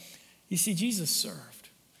himself. You see, Jesus served.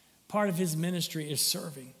 Part of his ministry is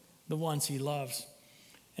serving the ones he loves.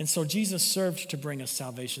 And so Jesus served to bring us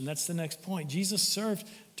salvation. That's the next point. Jesus served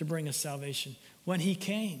to bring us salvation. When he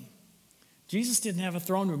came, Jesus didn't have a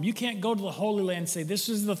throne room. You can't go to the Holy Land and say, this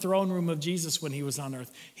is the throne room of Jesus when he was on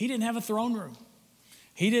earth. He didn't have a throne room.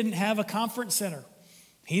 He didn't have a conference center.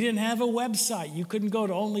 He didn't have a website. You couldn't go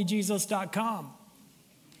to onlyjesus.com.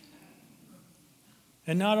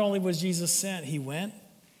 And not only was Jesus sent, he went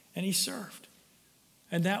and he served.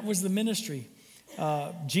 And that was the ministry.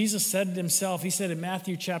 Jesus said it himself. He said in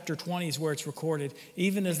Matthew chapter 20 is where it's recorded,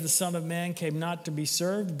 even as the Son of Man came not to be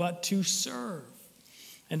served, but to serve,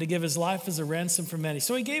 and to give his life as a ransom for many.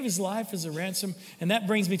 So he gave his life as a ransom. And that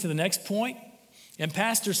brings me to the next point. And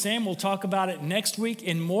Pastor Sam will talk about it next week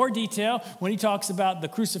in more detail when he talks about the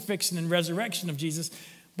crucifixion and resurrection of Jesus.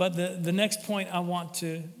 But the next point I want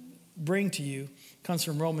to bring to you comes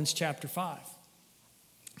from Romans chapter 5.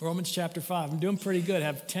 Romans chapter 5. I'm doing pretty good. I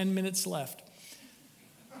have 10 minutes left.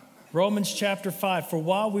 Romans chapter 5. For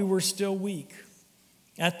while we were still weak,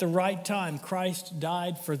 at the right time, Christ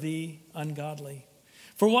died for the ungodly.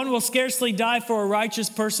 For one will scarcely die for a righteous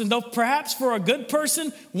person, though perhaps for a good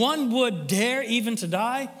person one would dare even to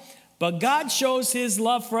die. But God shows his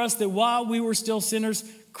love for us, that while we were still sinners,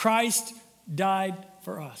 Christ died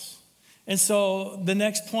for us. And so the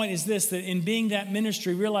next point is this, that in being that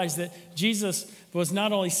ministry, realize that Jesus was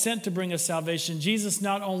not only sent to bring us salvation, Jesus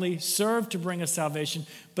not only served to bring us salvation,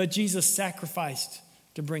 but Jesus sacrificed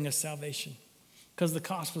to bring us salvation, because the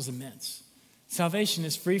cost was immense. Salvation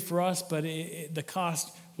is free for us, but the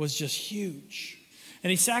cost was just huge. And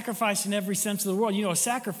he sacrificed in every sense of the word. You know, a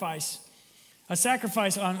sacrifice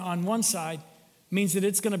on one side means that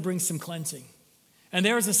it's going to bring some cleansing. And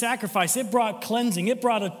there was a sacrifice. It brought cleansing. It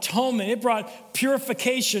brought atonement. It brought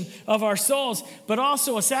purification of our souls. But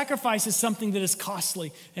also a sacrifice is something that is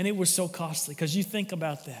costly. And it was so costly, because you think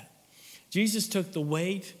about that. Jesus took the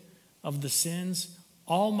weight of the sins,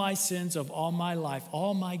 all my sins of all my life,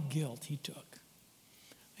 all my guilt he took.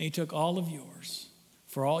 And he took all of yours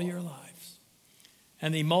for all your lives.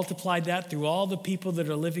 And he multiplied that through all the people that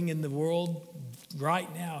are living in the world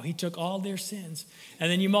right now. He took all their sins.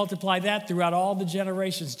 And then you multiply that throughout all the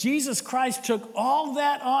generations. Jesus Christ took all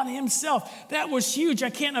that on himself. That was huge. I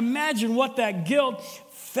can't imagine what that guilt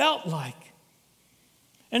felt like.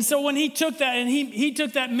 And so when he took that, and he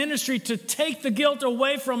took that ministry to take the guilt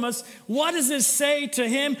away from us, what does it say to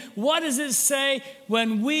him? What does it say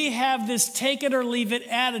when we have this take it or leave it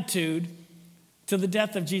attitude to the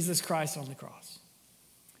death of Jesus Christ on the cross?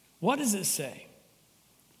 What does it say?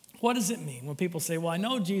 What does it mean when people say, well, I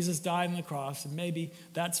know Jesus died on the cross, and maybe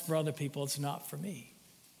that's for other people, it's not for me?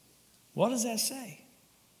 What does that say?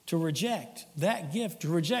 To reject that gift, to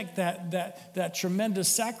reject that tremendous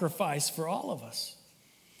sacrifice for all of us.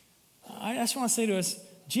 I just want to say to us,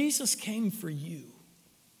 Jesus came for you.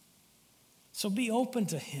 So be open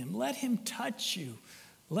to him. Let him touch you.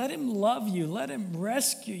 Let him love you. Let him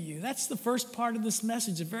rescue you. That's the first part of this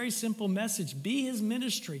message, a very simple message. Be his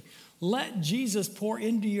ministry. Let Jesus pour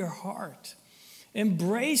into your heart.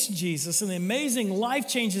 Embrace Jesus and the amazing life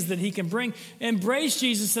changes that he can bring. Embrace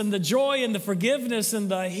Jesus and the joy and the forgiveness and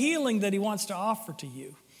the healing that he wants to offer to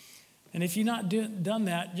you. And if you've not done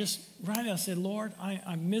that, just right now say, Lord,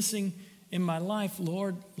 I'm missing in my life.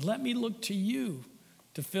 Lord, let me look to you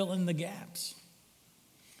to fill in the gaps.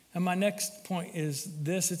 And my next point is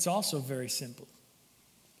this. It's also very simple.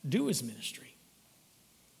 Do his ministry.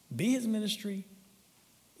 Be his ministry.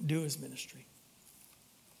 Do his ministry.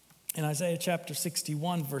 In Isaiah chapter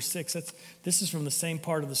 61, verse 6, this is from the same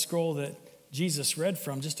part of the scroll that Jesus read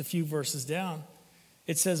from, just a few verses down.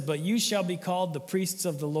 It says, but you shall be called the priests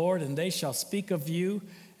of the Lord, and they shall speak of you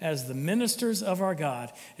as the ministers of our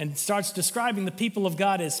God. And it starts describing the people of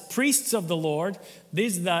God as priests of the Lord.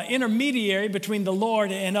 These are the intermediary between the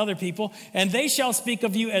Lord and other people. And they shall speak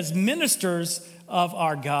of you as ministers of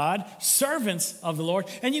our God, servants of the Lord.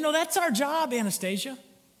 And you know, that's our job, Anastasia.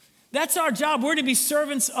 That's our job. We're to be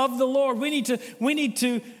servants of the Lord. We need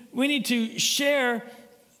to share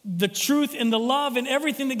the truth and the love and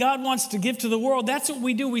everything that God wants to give to the world. That's what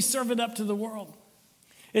we do. We serve it up to the world.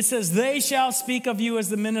 It says, they shall speak of you as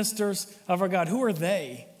the ministers of our God. Who are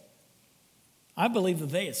they? I believe that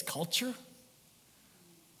they is culture.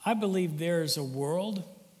 I believe there's a world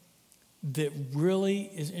that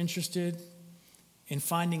really is interested in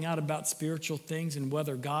finding out about spiritual things and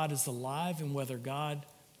whether God is alive and whether God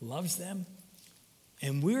loves them.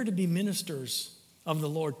 And we're to be ministers of the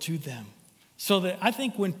Lord to them. So that I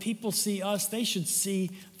think when people see us, they should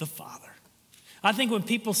see the Father. I think when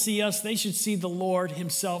people see us, they should see the Lord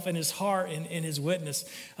himself and his heart and his witness.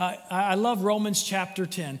 I love Romans chapter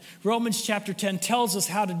 10. Romans chapter 10 tells us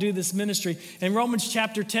how to do this ministry. In Romans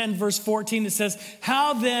chapter 10, verse 14, it says,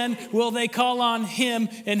 how then will they call on him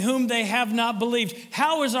in whom they have not believed?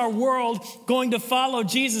 How is our world going to follow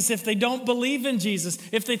Jesus if they don't believe in Jesus?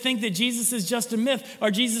 If they think that Jesus is just a myth, or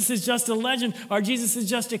Jesus is just a legend, or Jesus is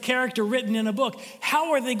just a character written in a book?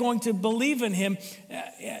 How are they going to believe in him,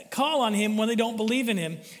 call on him when they don't believe in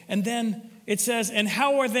him? And then it says, and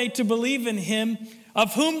how are they to believe in him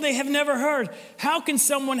of whom they have never heard? How can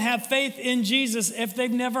someone have faith in Jesus if they've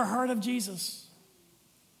never heard of Jesus?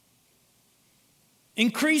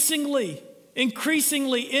 Increasingly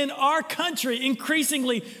in our country,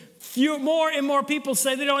 more and more people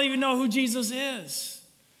say they don't even know who Jesus is.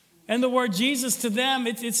 And the word Jesus to them,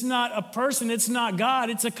 it's not a person, it's not God,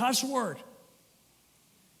 it's a cuss word.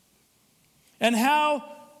 And how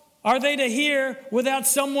are they to hear without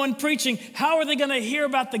someone preaching? How are they going to hear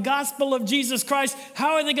about the gospel of Jesus Christ?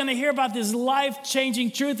 How are they going to hear about this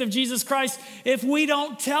life-changing truth of Jesus Christ if we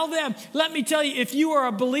don't tell them? Let me tell you, if you are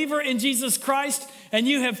a believer in Jesus Christ and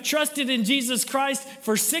you have trusted in Jesus Christ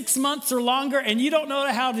for 6 months or longer and you don't know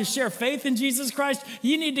how to share faith in Jesus Christ,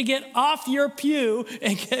 you need to get off your pew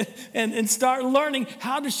and start learning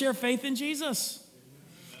how to share faith in Jesus.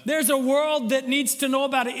 There's a world that needs to know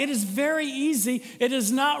about it. It is very easy. It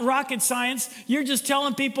is not rocket science. You're just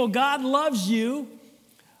telling people God loves you.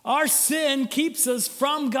 Our sin keeps us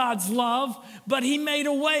from God's love, but he made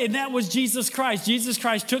a way, and that was Jesus Christ. Jesus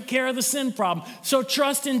Christ took care of the sin problem. So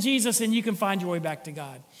trust in Jesus, and you can find your way back to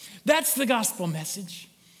God. That's the gospel message.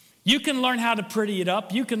 You can learn how to pretty it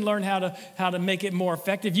up. You can learn how to make it more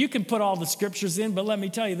effective. You can put all the scriptures in, but let me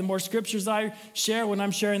tell you, the more scriptures I share when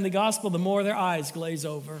I'm sharing the gospel, the more their eyes glaze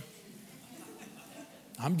over.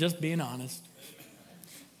 I'm just being honest.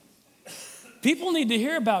 People need to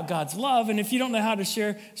hear about God's love, and if you don't know how to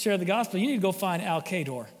share the gospel, you need to go find Al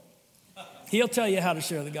Kador. He'll tell you how to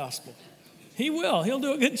share the gospel. He will. He'll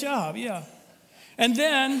do a good job, yeah. And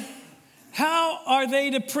then, how are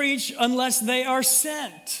they to preach unless they are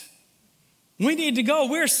sent? We need to go.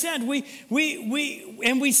 We're sent.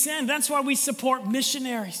 We send. That's why we support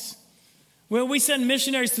missionaries. Well, we send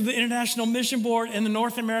missionaries to the International Mission Board and the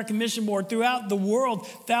North American Mission Board throughout the world,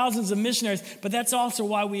 thousands of missionaries. But that's also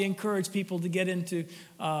why we encourage people to get into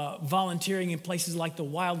volunteering in places like the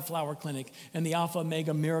Wildflower Clinic and the Alpha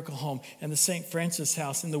Omega Miracle Home and the St. Francis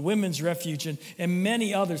House and the Women's Refuge and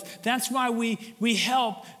many others. That's why we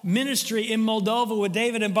help ministry in Moldova with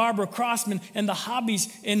David and Barbara Crossman and the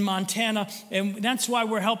Hobbies in Montana. And that's why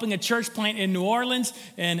we're helping a church plant in New Orleans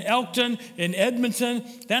and Elkton and Edmonton.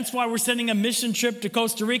 That's why we're sending a mission trip to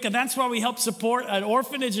Costa Rica. That's why we help support an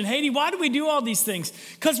orphanage in Haiti. Why do we do all these things?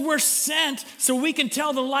 Because we're sent so we can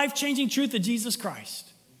tell the life-changing truth of Jesus Christ.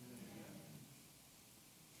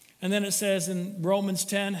 And then it says in Romans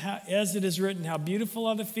 10, as it is written, how beautiful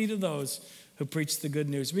are the feet of those who preach the good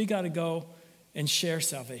news. We got to go and share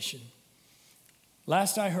salvation.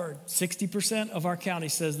 Last I heard, 60% of our county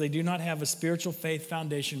says they do not have a spiritual faith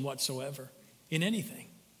foundation whatsoever in anything.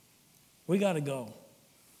 We got to go.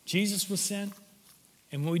 Jesus was sent,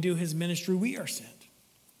 and when we do his ministry, we are sent.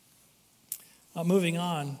 Moving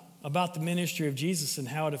on about the ministry of Jesus and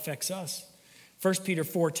how it affects us. 1 Peter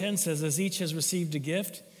 4:10 says, as each has received a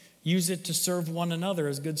gift, use it to serve one another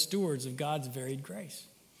as good stewards of God's varied grace.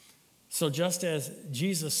 So just as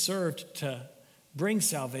Jesus served to bring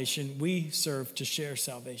salvation, we serve to share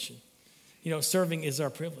salvation. You know, serving is our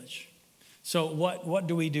privilege. So what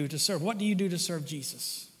do we do to serve? What do you do to serve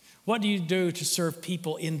Jesus? What do you do to serve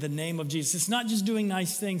people in the name of Jesus? It's not just doing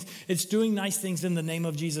nice things. It's doing nice things in the name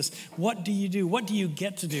of Jesus. What do you do? What do you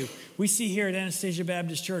get to do? We see here at Anastasia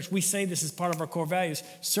Baptist Church, we say this is part of our core values.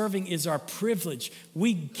 Serving is our privilege.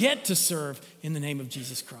 We get to serve in the name of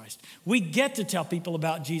Jesus Christ. We get to tell people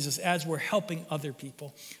about Jesus as we're helping other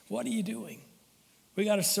people. What are you doing? We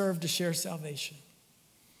got to serve to share salvation.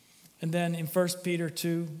 And then in 1 Peter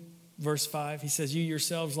 2, verse 5, he says, you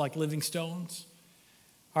yourselves like living stones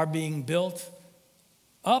are being built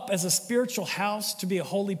up as a spiritual house to be a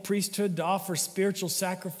holy priesthood, to offer spiritual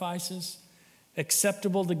sacrifices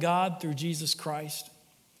acceptable to God through Jesus Christ.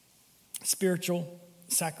 Spiritual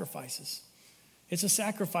sacrifices. It's a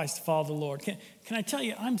sacrifice to follow the Lord. Can I tell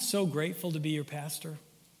you, I'm so grateful to be your pastor.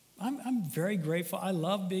 I'm very grateful. I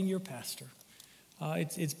love being your pastor.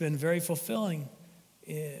 It's been very fulfilling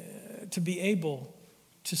to be able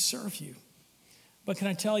to serve you. But can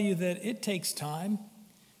I tell you that it takes time?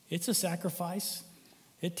 It's a sacrifice.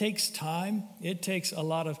 It takes time. It takes a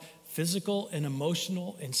lot of physical and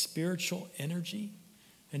emotional and spiritual energy.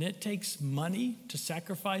 And it takes money to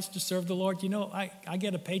sacrifice to serve the Lord. You know, I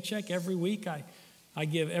get a paycheck every week. I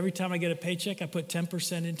give, every time I get a paycheck, I put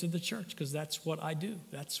 10% into the church because that's what I do.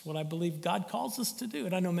 That's what I believe God calls us to do.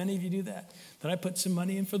 And I know many of you do that. That I put some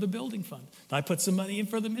money in for the building fund. That I put some money in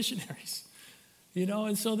for the missionaries. You know,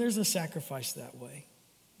 and so there's a sacrifice that way.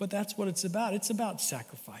 But that's what it's about. It's about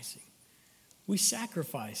sacrificing. We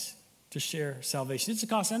sacrifice to share salvation. It's a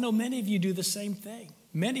cost. I know many of you do the same thing.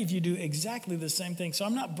 Many of you do exactly the same thing. So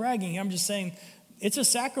I'm not bragging. I'm just saying it's a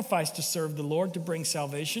sacrifice to serve the Lord, to bring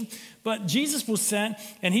salvation. But Jesus was sent,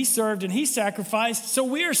 and he served, and he sacrificed. So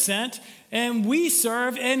we are sent, and we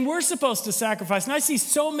serve, and we're supposed to sacrifice. And I see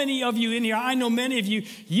so many of you in here. I know many of you,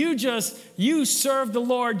 you serve the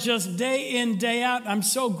Lord just day in, day out. I'm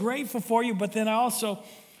so grateful for you. But then I also,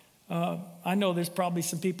 I know there's probably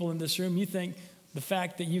some people in this room, you think the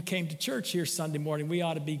fact that you came to church here Sunday morning, we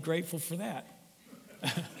ought to be grateful for that.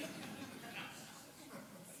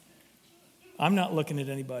 I'm not looking at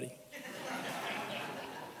anybody.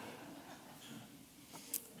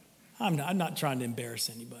 I'm not trying to embarrass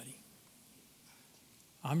anybody.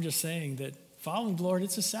 I'm just saying that following the Lord,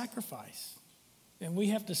 it's a sacrifice. And we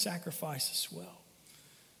have to sacrifice as well.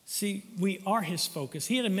 See, we are his focus.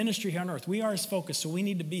 He had a ministry here on earth. We are his focus, so we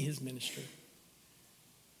need to be his ministry.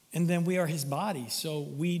 And then we are his body, so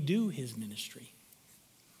we do his ministry.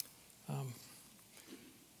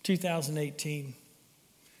 2018,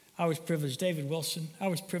 I was privileged, David Wilson, I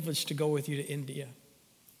was privileged to go with you to India.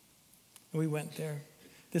 And we went there.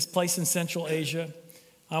 This place in Central Asia,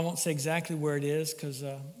 I won't say exactly where it is because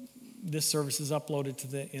this service is uploaded to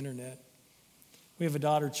the internet. We have a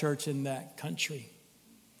daughter church in that country.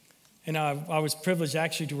 And I was privileged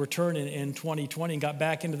actually to return in 2020 and got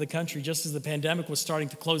back into the country just as the pandemic was starting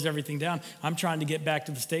to close everything down. I'm trying to get back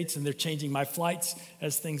to the States, and they're changing my flights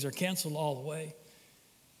as things are canceled all the way.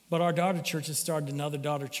 But our daughter church has started another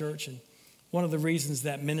daughter church, and one of the reasons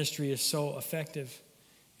that ministry is so effective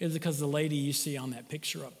is because the lady you see on that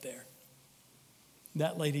picture up there,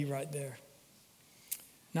 that lady right there.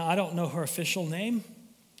 Now, I don't know her official name,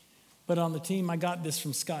 but on the team, I got this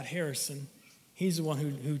from Scott Harrison. He's the one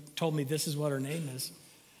who told me this is what her name is.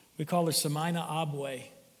 We call her Samina Abwe.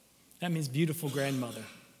 That means beautiful grandmother.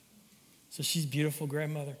 So she's beautiful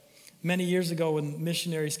grandmother. Many years ago when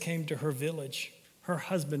missionaries came to her village, her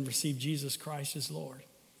husband received Jesus Christ as Lord.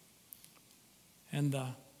 And the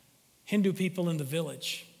Hindu people in the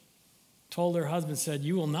village told her husband, said,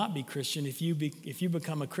 "You will not be Christian. If you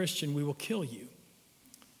become a Christian, we will kill you."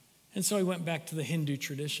 And so he went back to the Hindu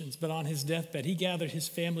traditions. But on his deathbed, he gathered his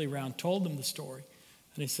family around, told them the story.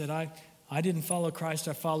 And he said, I didn't follow Christ,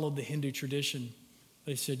 I followed the Hindu tradition.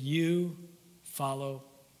 But he said, you follow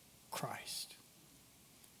Christ.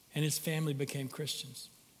 And his family became Christians.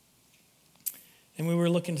 And we were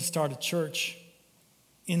looking to start a church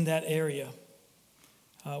in that area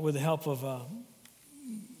with the help of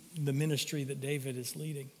the ministry that David is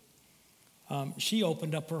leading. She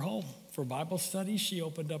opened up her home for Bible studies. She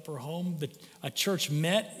opened up her home. A church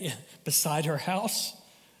met beside her house.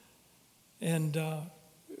 And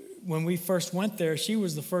when we first went there, she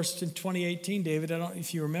was the first in 2018, David. I don't know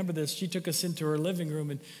if you remember this. She took us into her living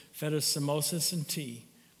room and fed us samosas and tea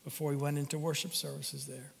before we went into worship services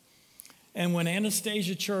there. And when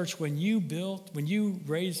Anastasia Church, when you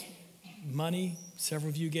raised money, several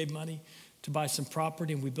of you gave money to buy some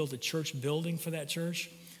property, and we built a church building for that church,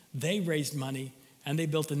 they raised money and they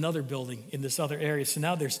built another building in this other area. So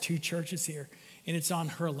now there's 2 churches here, and it's on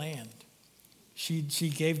her land. She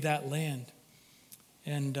gave that land,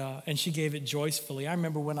 and she gave it joyfully. I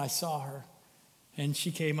remember when I saw her, and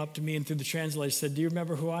she came up to me and through the translator said, "Do you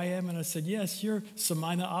remember who I am?" And I said, "Yes, you're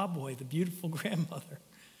Samina Abwe, the beautiful grandmother."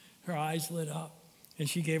 Her eyes lit up, and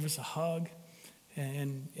she gave us a hug.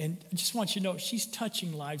 And I just want you to know, she's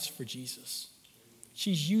touching lives for Jesus.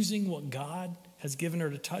 She's using what God has given her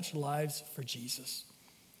to touch lives for Jesus.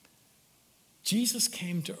 Jesus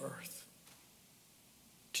came to earth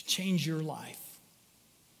to change your life,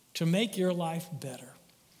 to make your life better,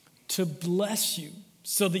 to bless you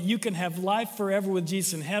so that you can have life forever with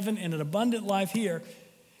Jesus in heaven and an abundant life here.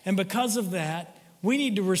 And because of that, we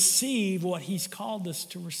need to receive what he's called us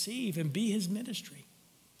to receive and be his ministry.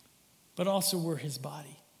 But also we're his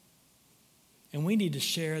body. And we need to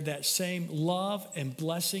share that same love and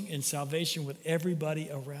blessing and salvation with everybody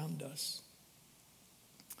around us.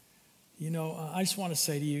 You know, I just want to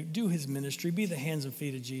say to you, do his ministry. Be the hands and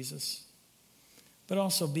feet of Jesus. but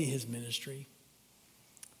also be his ministry.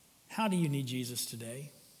 How do you need Jesus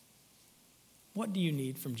today? What do you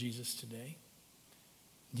need from Jesus today?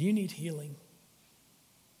 Do you need healing?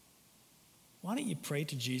 Why don't you pray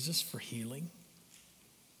to Jesus for healing?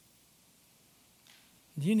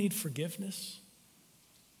 Do you need forgiveness?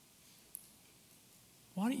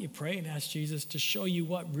 Why don't you pray and ask Jesus to show you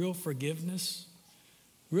what real forgiveness,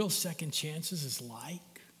 real second chances is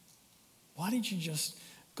like? Why don't you just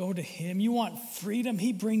go to him? You want freedom?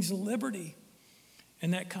 He brings liberty.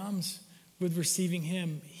 And that comes with receiving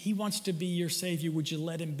him. He wants to be your Savior. Would you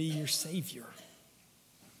let him be your Savior?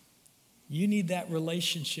 You need that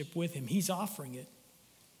relationship with him. He's offering it.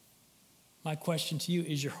 My question to you,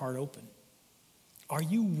 is your heart open? Are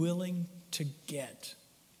you willing to get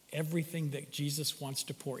everything that Jesus wants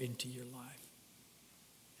to pour into your life?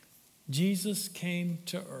 Jesus came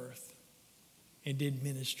to earth and did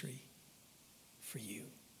ministry for you.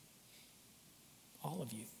 All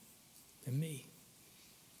of you and me.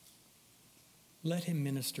 Let him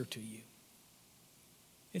minister to you.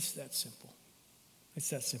 It's that simple.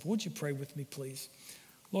 It's that simple. Would you pray with me, please?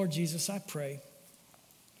 Lord Jesus, I pray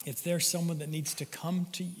if there's someone that needs to come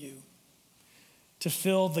to you to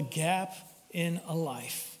fill the gap in a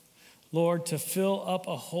life, Lord, to fill up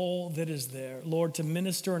a hole that is there, Lord, to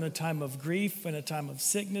minister in a time of grief, in a time of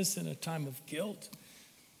sickness, in a time of guilt,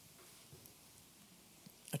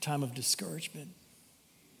 a time of discouragement.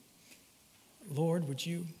 Lord, would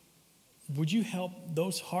you help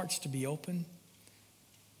those hearts to be open,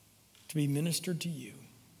 to be ministered to you?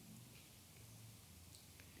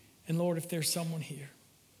 And Lord, if there's someone here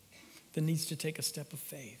that needs to take a step of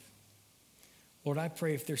faith, Lord, I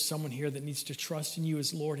pray if there's someone here that needs to trust in you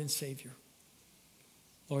as Lord and Savior,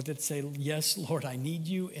 Lord, that say, yes, Lord, I need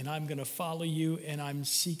you and I'm going to follow you and I'm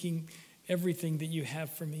seeking everything that you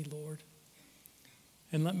have for me, Lord.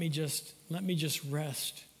 And let me just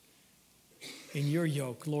rest in your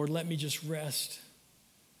yoke. Lord, let me just rest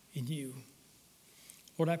in you.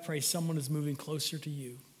 Lord, I pray someone is moving closer to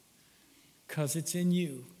you because it's in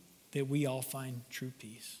you that we all find true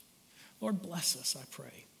peace. Lord, bless us, I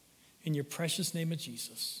pray. In your precious name of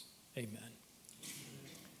Jesus, amen.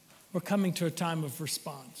 We're coming to a time of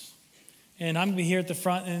response. And I'm going to be here at the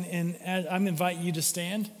front, and I'm inviting you to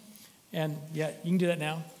stand. And yeah, you can do that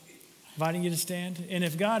now. Inviting you to stand. And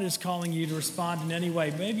if God is calling you to respond in any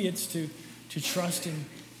way, maybe it's to trust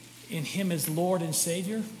in him as Lord and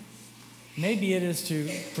Savior. Maybe it is to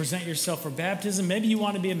present yourself for baptism. Maybe you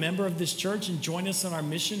want to be a member of this church and join us in our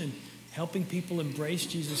mission in helping people embrace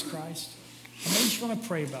Jesus Christ. I maybe you just want to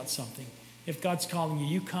pray about something. If God's calling you,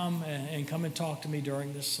 you come and come and talk to me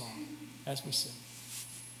during this song as we sing.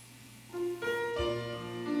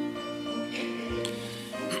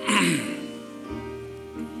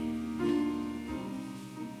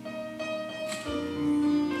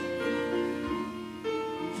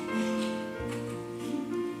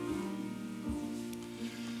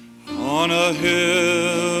 On a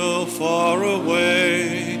hill far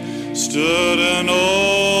away stood an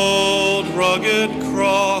old rugged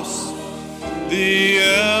cross, the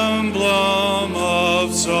emblem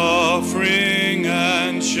of suffering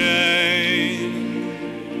and shame.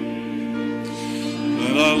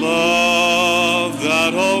 And I love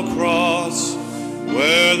that old cross,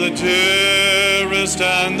 where the dearest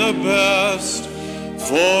and the best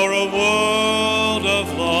for a world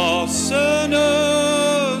of lost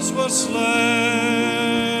sinners was slain.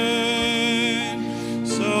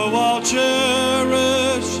 So I'll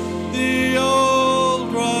cherish the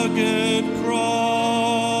old rugged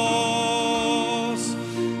cross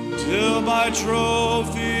till my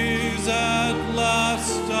trophies at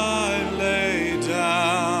last I lay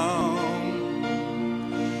down.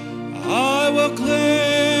 I will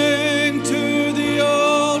cling to the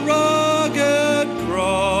old rugged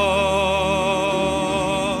cross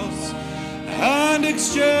and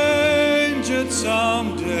exchange it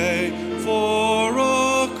someday for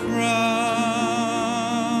a crown.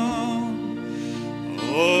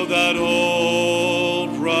 Oh, that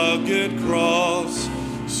old rugged cross,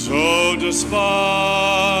 so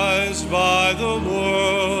despised by the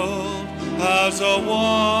world, has a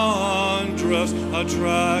wondrous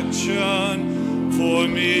attraction for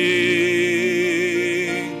me.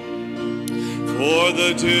 For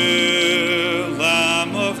the dear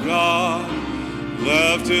Lamb of God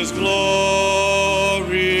left his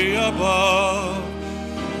glory above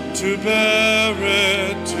to bear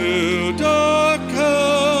it to dark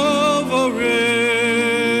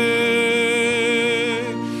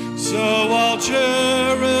Calvary. So I'll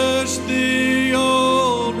cherish the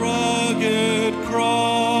old rugged cross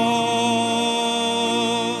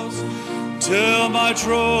till my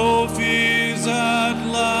trophies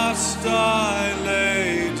last I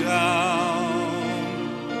lay down.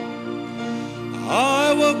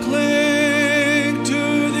 I will cling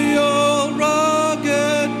to the old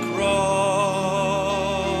rugged cross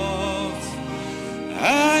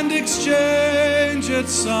and exchange it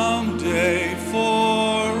someday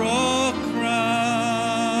for a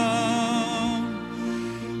crown.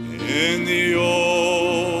 In the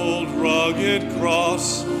old rugged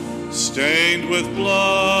cross, stained with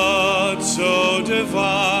blood so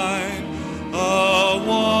divine, a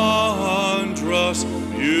wondrous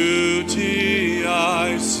beauty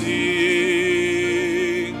I see.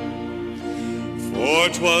 For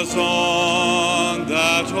 'twas on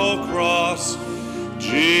that old cross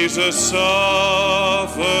Jesus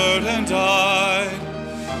suffered and died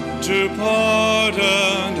to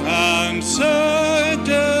pardon and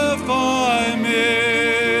sanctify me.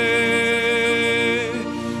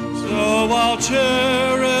 I'll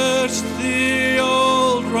cherish the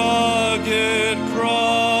old rugged cross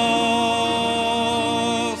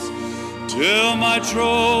till my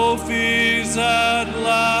trophies at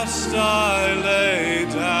last I lay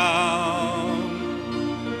down.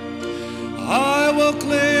 I will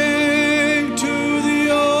cling to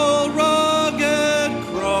the old rugged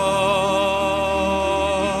cross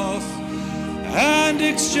and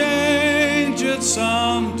exchange it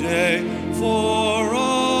someday for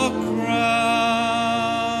a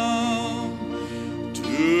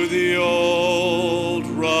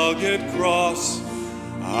cross.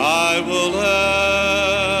 I will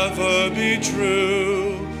ever be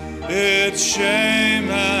true, its shame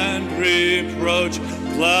and reproach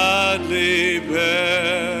gladly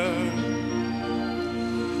bear.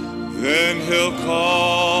 Then he'll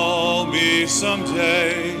call me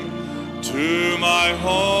someday to my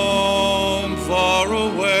home far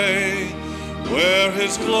away, where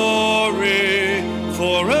his glory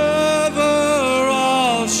forever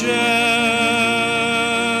I'll share.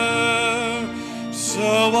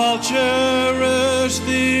 I'll cherish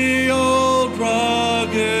the old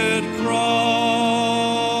rugged cross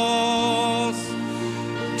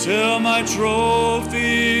till my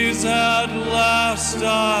trophies at last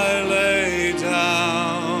I lay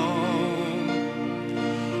down.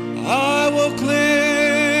 I will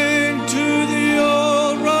cling to the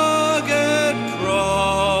old rugged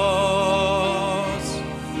cross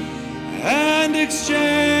and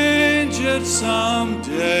exchange it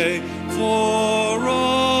someday for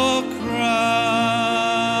a crown.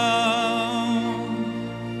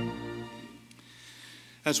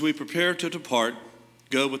 As we prepare to depart,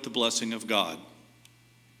 go with the blessing of God.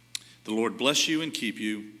 The Lord bless you and keep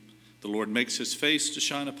you. The Lord makes his face to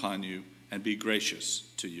shine upon you and be gracious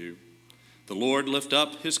to you. The Lord lift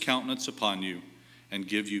up his countenance upon you and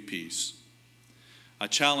give you peace. I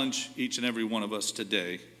challenge each and every one of us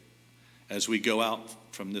today as we go out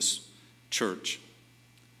from this church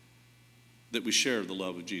that we share the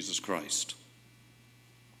love of Jesus Christ.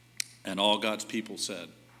 And all God's people said,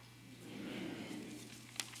 amen.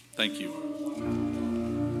 Thank you.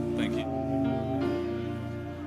 Thank you.